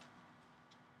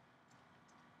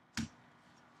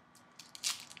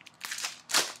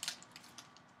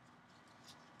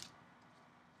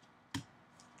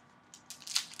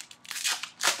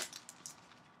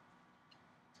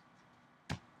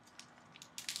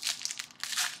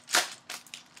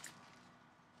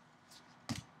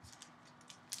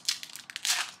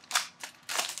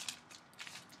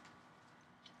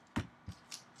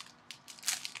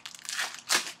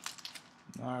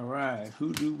 All right,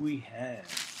 who do we have?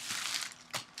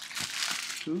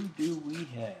 Who do we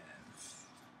have?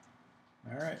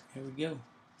 All right, here we go.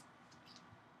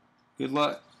 Good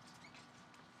luck.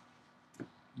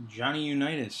 Johnny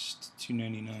Unitas,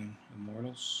 299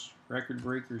 Immortals. Record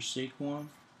breaker Saquon.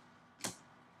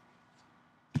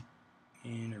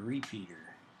 And a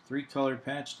repeater. 3-color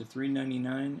patch to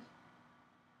 399.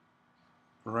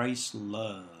 Bryce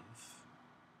Love.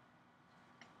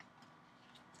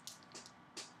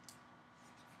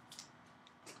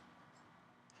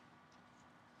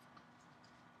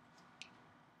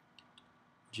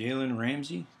 Jalen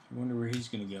Ramsey. I wonder where he's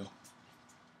going to go.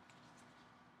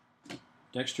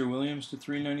 Dexter Williams to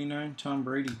 399. Tom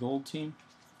Brady Gold Team.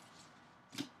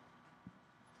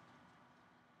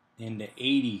 And to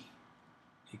 80.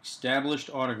 Established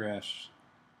autographs.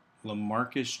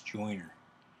 LaMarcus Joyner.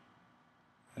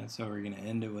 That's how we're going to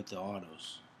end it with the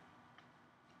autos.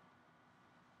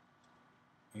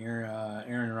 Here,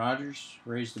 Aaron Rodgers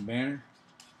raised the banner.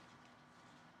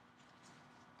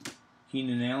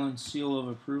 Keenan Allen, seal of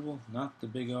approval. Not the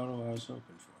big auto I was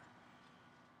hoping for.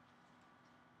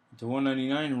 To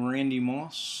 199, Randy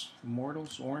Moss,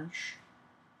 Immortals, orange.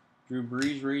 Drew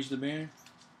Brees raised the banner.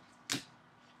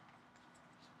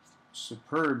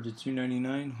 Superb to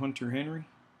 299, Hunter Henry.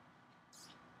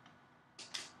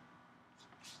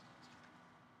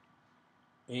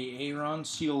 Aaron,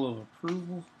 seal of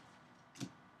approval.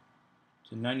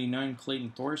 To 99,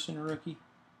 Clayton Thorson, rookie.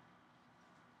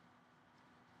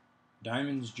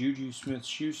 Diamonds, Juju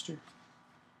Smith-Schuster.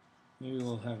 Maybe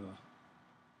we'll have a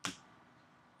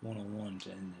 101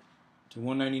 to end it. To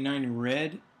 199,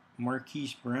 red,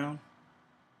 Marquise Brown.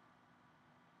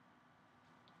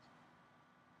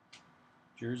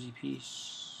 Jersey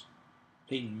piece.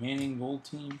 Peyton Manning, Gold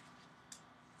Team.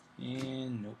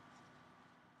 And nope.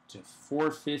 To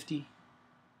 450,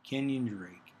 Kenyon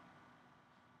Drake.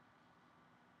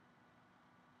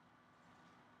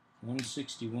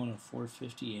 161 of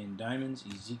 450, and Diamonds,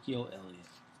 Ezekiel Elliott.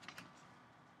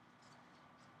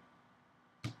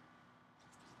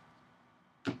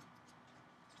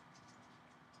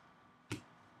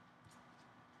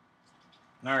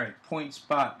 All right, point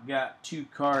spot got 2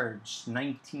 cards,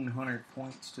 1,900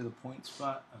 points to the point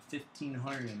spot, a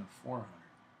 1,500 and a 400.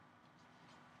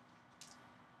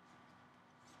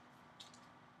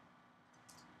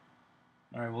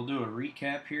 All right, we'll do a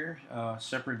recap here,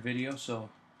 separate video. So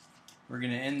we're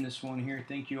going to end this one here.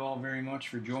 Thank you all very much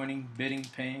for joining, bidding,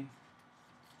 paying.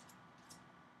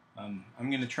 I'm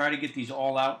going to try to get these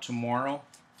all out tomorrow.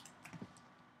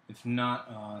 If not,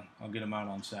 I'll get them out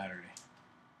on Saturday.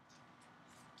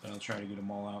 But I'll try to get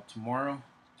them all out tomorrow.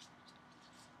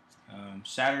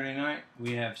 Saturday night,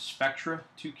 we have Spectra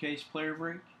 2-case player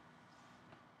break.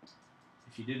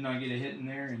 If you did not get a hit in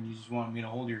there and you just want me to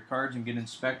hold your cards and get in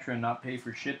Spectra and not pay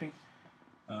for shipping,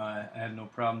 I have no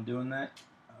problem doing that.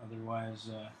 Otherwise,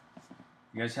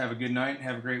 you guys have a good night,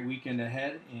 have a great weekend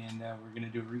ahead, and we're going to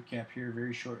do a recap here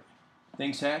very shortly.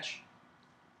 Thanks, Hatch.